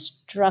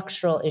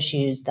structural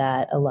issues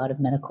that a lot of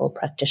medical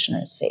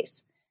practitioners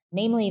face.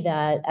 Namely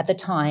that at the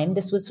time,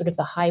 this was sort of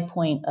the high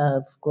point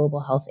of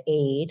global health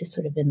aid,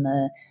 sort of in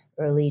the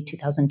early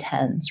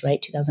 2010s, right?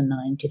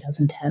 2009,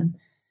 2010.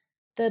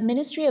 The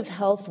Ministry of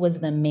Health was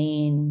the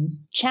main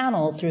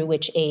channel through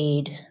which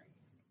aid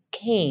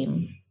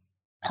came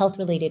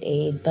health-related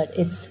aid, but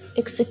it's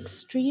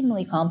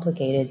extremely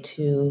complicated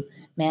to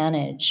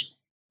manage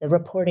the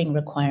reporting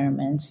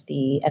requirements,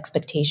 the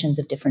expectations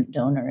of different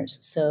donors.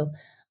 So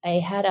I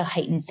had a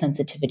heightened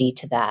sensitivity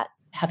to that.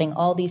 Having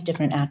all these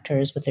different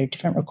actors with their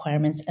different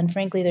requirements and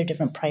frankly their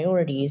different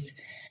priorities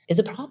is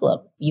a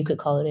problem. You could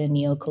call it a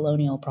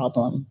neo-colonial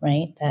problem,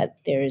 right? That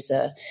there's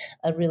a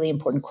really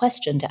important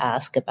question to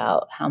ask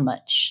about how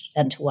much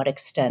and to what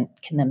extent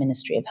can the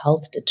Ministry of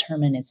Health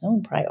determine its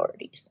own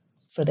priorities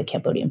for the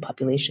Cambodian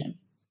population.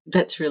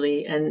 That's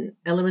really an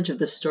element of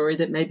the story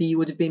that maybe you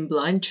would have been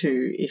blind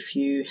to if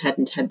you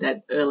hadn't had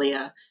that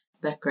earlier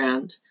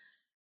background.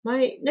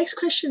 My next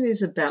question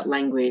is about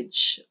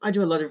language. I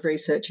do a lot of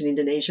research in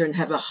Indonesia and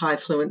have a high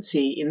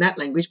fluency in that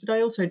language, but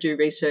I also do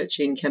research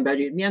in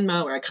Cambodia and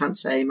Myanmar where I can't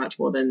say much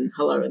more than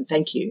hello and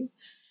thank you.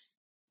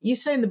 You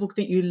say in the book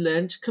that you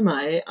learned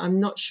Khmer. I'm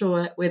not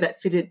sure where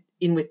that fitted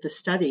in with the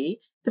study,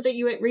 but that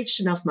you reached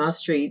enough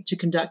mastery to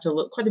conduct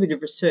quite a bit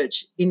of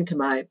research in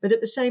Khmer, but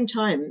at the same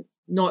time,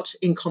 not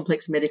in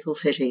complex medical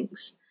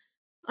settings.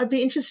 I'd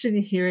be interested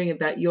in hearing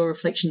about your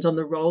reflections on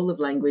the role of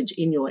language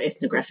in your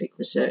ethnographic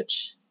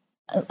research.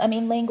 I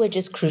mean, language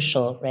is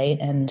crucial, right?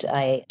 And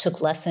I took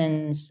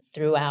lessons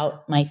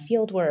throughout my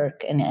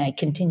fieldwork and I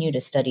continue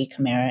to study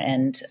Khmer.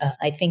 And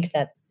I think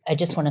that I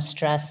just want to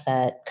stress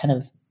that kind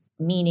of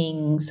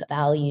meanings,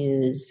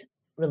 values,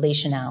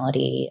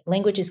 relationality,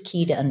 language is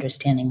key to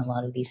understanding a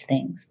lot of these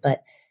things.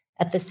 But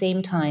at the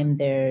same time,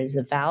 there's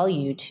a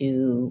value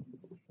to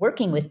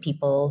working with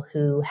people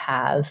who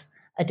have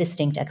a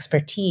distinct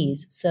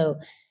expertise. So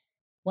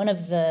one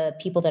of the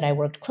people that I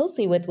worked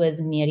closely with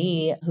was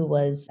Nyeri, who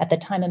was at the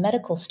time a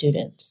medical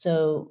student.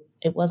 So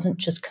it wasn't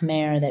just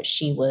Khmer that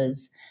she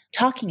was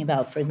talking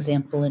about, for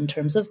example, in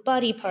terms of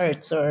body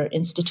parts or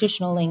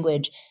institutional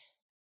language.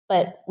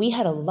 But we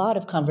had a lot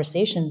of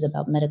conversations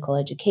about medical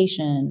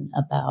education,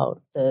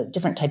 about the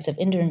different types of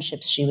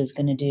internships she was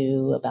going to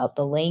do, about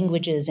the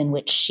languages in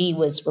which she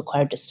was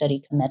required to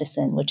study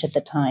medicine, which at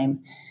the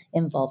time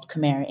involved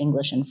Khmer,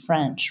 English, and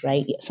French,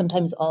 right?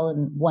 Sometimes all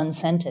in one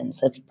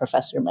sentence. A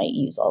professor might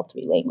use all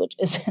three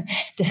languages,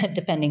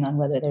 depending on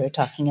whether they were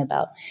talking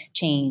about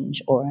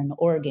change or an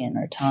organ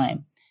or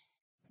time.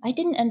 I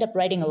didn't end up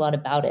writing a lot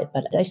about it,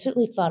 but I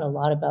certainly thought a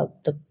lot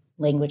about the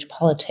language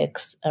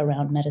politics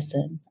around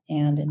medicine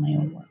and in my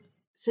own work.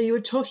 So you were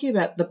talking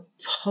about the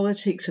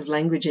politics of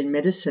language in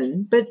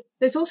medicine, but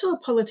there's also a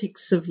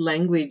politics of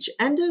language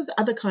and of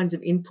other kinds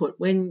of input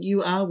when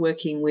you are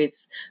working with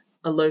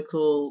a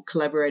local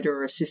collaborator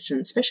or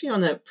assistant, especially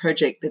on a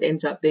project that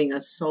ends up being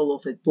a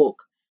sole-authored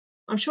book.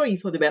 I'm sure you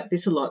thought about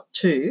this a lot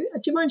too.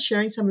 Do you mind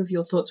sharing some of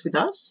your thoughts with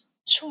us?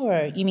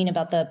 Sure. You mean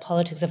about the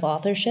politics of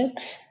authorship?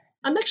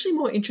 I'm actually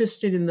more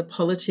interested in the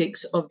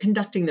politics of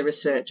conducting the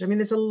research. I mean,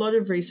 there's a lot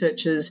of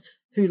researchers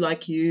who,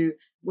 like you,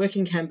 work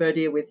in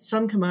Cambodia with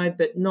some Khmer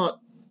but not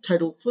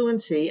total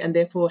fluency, and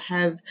therefore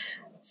have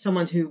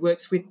someone who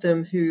works with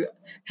them who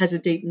has a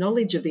deep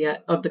knowledge of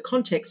the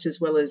context,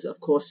 as well as, of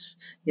course,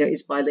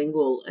 is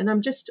bilingual. And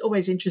I'm just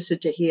always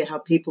interested to hear how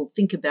people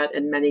think about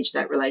and manage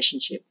that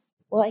relationship.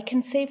 Well, I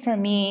can say for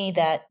me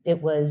that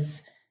it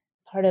was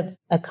part of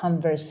a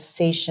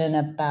conversation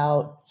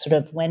about sort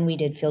of when we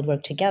did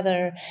fieldwork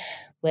together,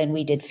 when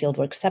we did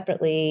fieldwork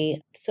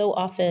separately, so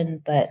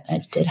often, but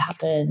it did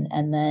happen,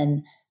 and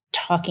then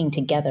talking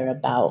together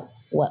about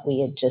what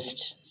we had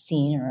just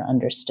seen or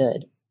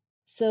understood.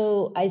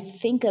 So I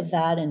think of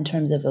that in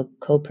terms of a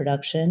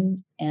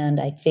co-production, and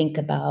I think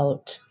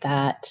about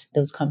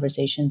those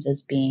conversations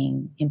as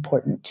being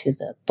important to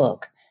the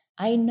book.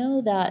 I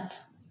know that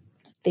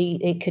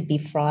it could be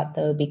fraught,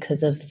 though,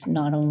 because of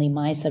not only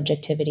my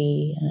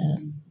subjectivity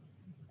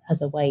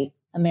as a white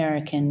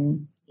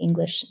American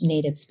English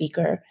native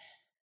speaker,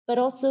 but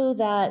also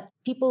that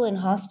people in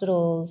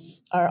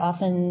hospitals are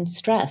often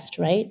stressed,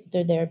 right?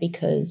 They're there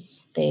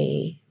because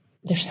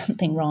there's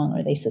something wrong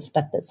or they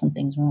suspect that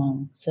something's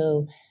wrong.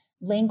 So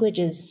language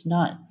is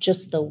not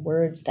just the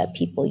words that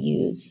people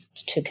use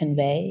to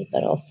convey,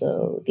 but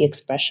also the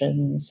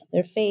expressions,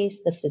 their face,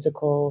 the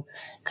physical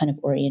kind of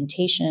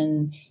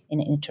orientation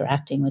in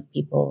interacting with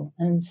people.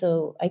 And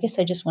so I guess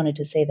I just wanted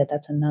to say that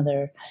that's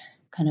another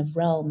kind of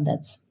realm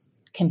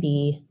can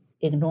be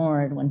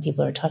ignored when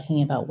people are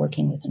talking about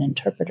working with an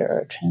interpreter or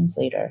a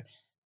translator,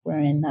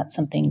 wherein that's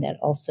something that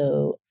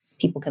also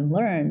people can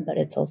learn, but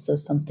it's also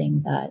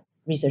something that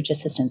research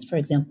assistants, for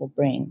example,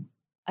 bring.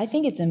 I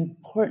think it's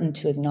important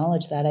to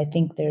acknowledge that. I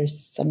think there's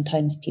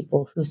sometimes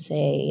people who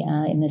say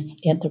in this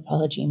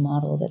anthropology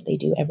model that they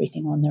do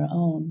everything on their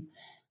own.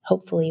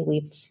 Hopefully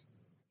we've,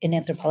 in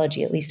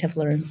anthropology at least, have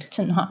learned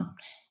to not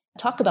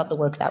talk about the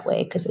work that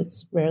way because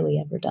it's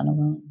rarely ever done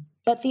alone.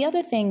 But the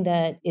other thing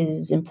that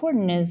is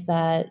important is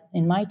that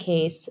in my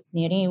case,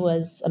 Nyeri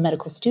was a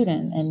medical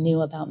student and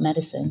knew about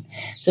medicine.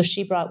 So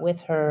she brought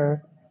with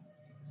her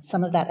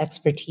some of that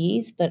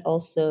expertise, but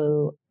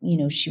also,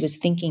 she was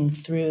thinking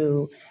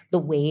through the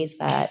ways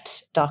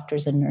that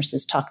doctors and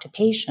nurses talk to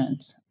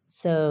patients.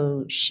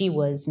 So she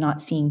was not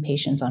seeing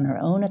patients on her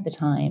own at the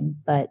time,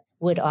 but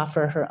would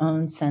offer her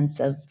own sense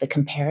of the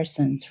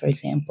comparisons, for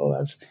example,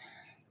 of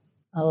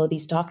oh,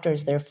 these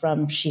doctors, they're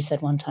from, she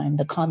said one time,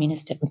 the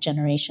communist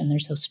generation. They're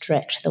so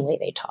strict the way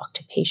they talk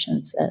to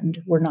patients,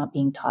 and we're not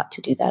being taught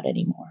to do that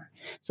anymore.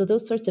 So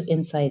those sorts of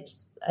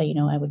insights, I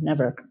would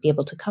never be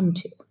able to come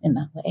to in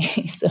that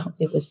way. So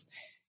it was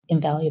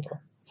invaluable.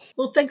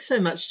 Well, thanks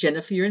so much,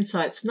 Jenna, for your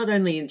insights, not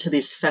only into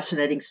this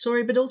fascinating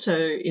story, but also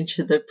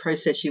into the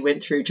process you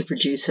went through to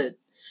produce it.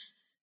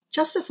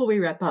 Just before we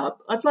wrap up,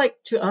 I'd like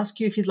to ask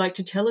you if you'd like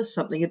to tell us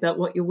something about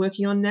what you're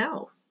working on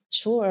now.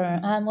 Sure.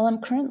 Well,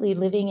 I'm currently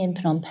living in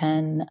Phnom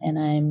Penh, and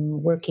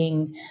I'm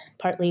working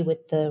partly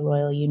with the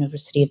Royal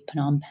University of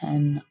Phnom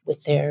Penh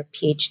with their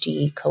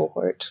PhD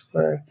cohort.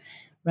 We're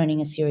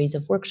running a series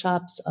of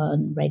workshops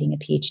on writing a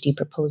PhD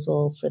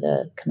proposal for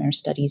the Khmer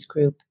Studies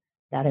group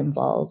that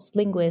involves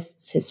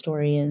linguists,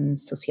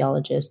 historians,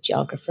 sociologists,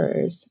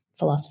 geographers,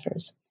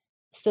 philosophers.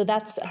 So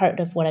that's part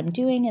of what I'm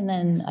doing. And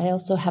then I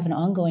also have an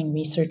ongoing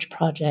research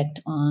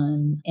project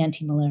on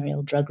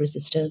anti-malarial drug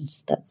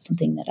resistance. That's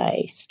something that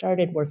I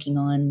started working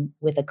on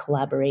with a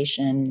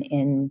collaboration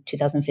in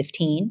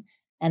 2015.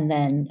 And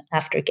then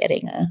after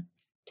getting a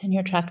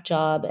tenure track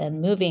job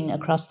and moving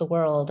across the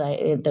world,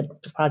 the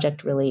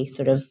project really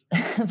sort of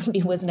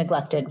was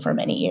neglected for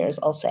many years,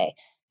 I'll say.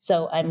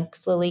 So I'm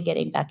slowly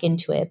getting back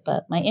into it.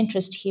 But my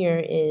interest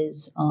here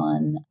is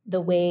on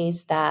the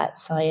ways that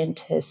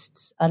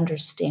scientists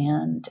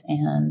understand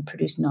and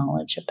produce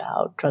knowledge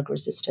about drug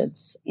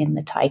resistance in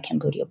the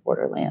Thai-Cambodia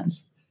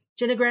borderlands.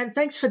 Jenna Grant,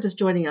 thanks for just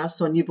joining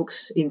us on New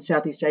Books in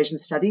Southeast Asian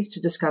Studies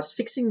to discuss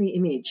Fixing the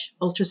Image,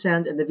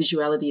 Ultrasound and the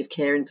Visuality of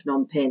Care in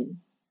Phnom Penh.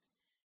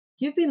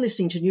 You've been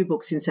listening to New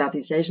Books in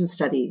Southeast Asian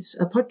Studies,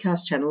 a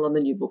podcast channel on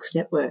the New Books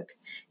Network.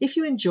 If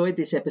you enjoyed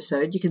this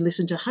episode, you can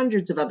listen to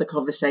hundreds of other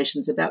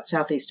conversations about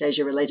Southeast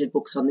Asia-related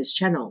books on this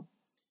channel.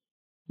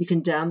 You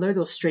can download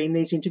or stream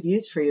these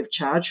interviews free of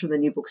charge from the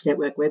New Books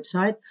Network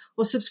website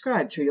or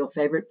subscribe through your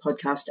favourite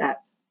podcast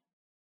app.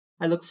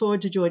 I look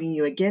forward to joining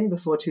you again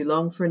before too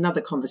long for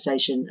another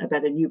conversation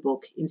about a new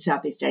book in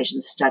Southeast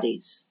Asian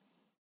Studies.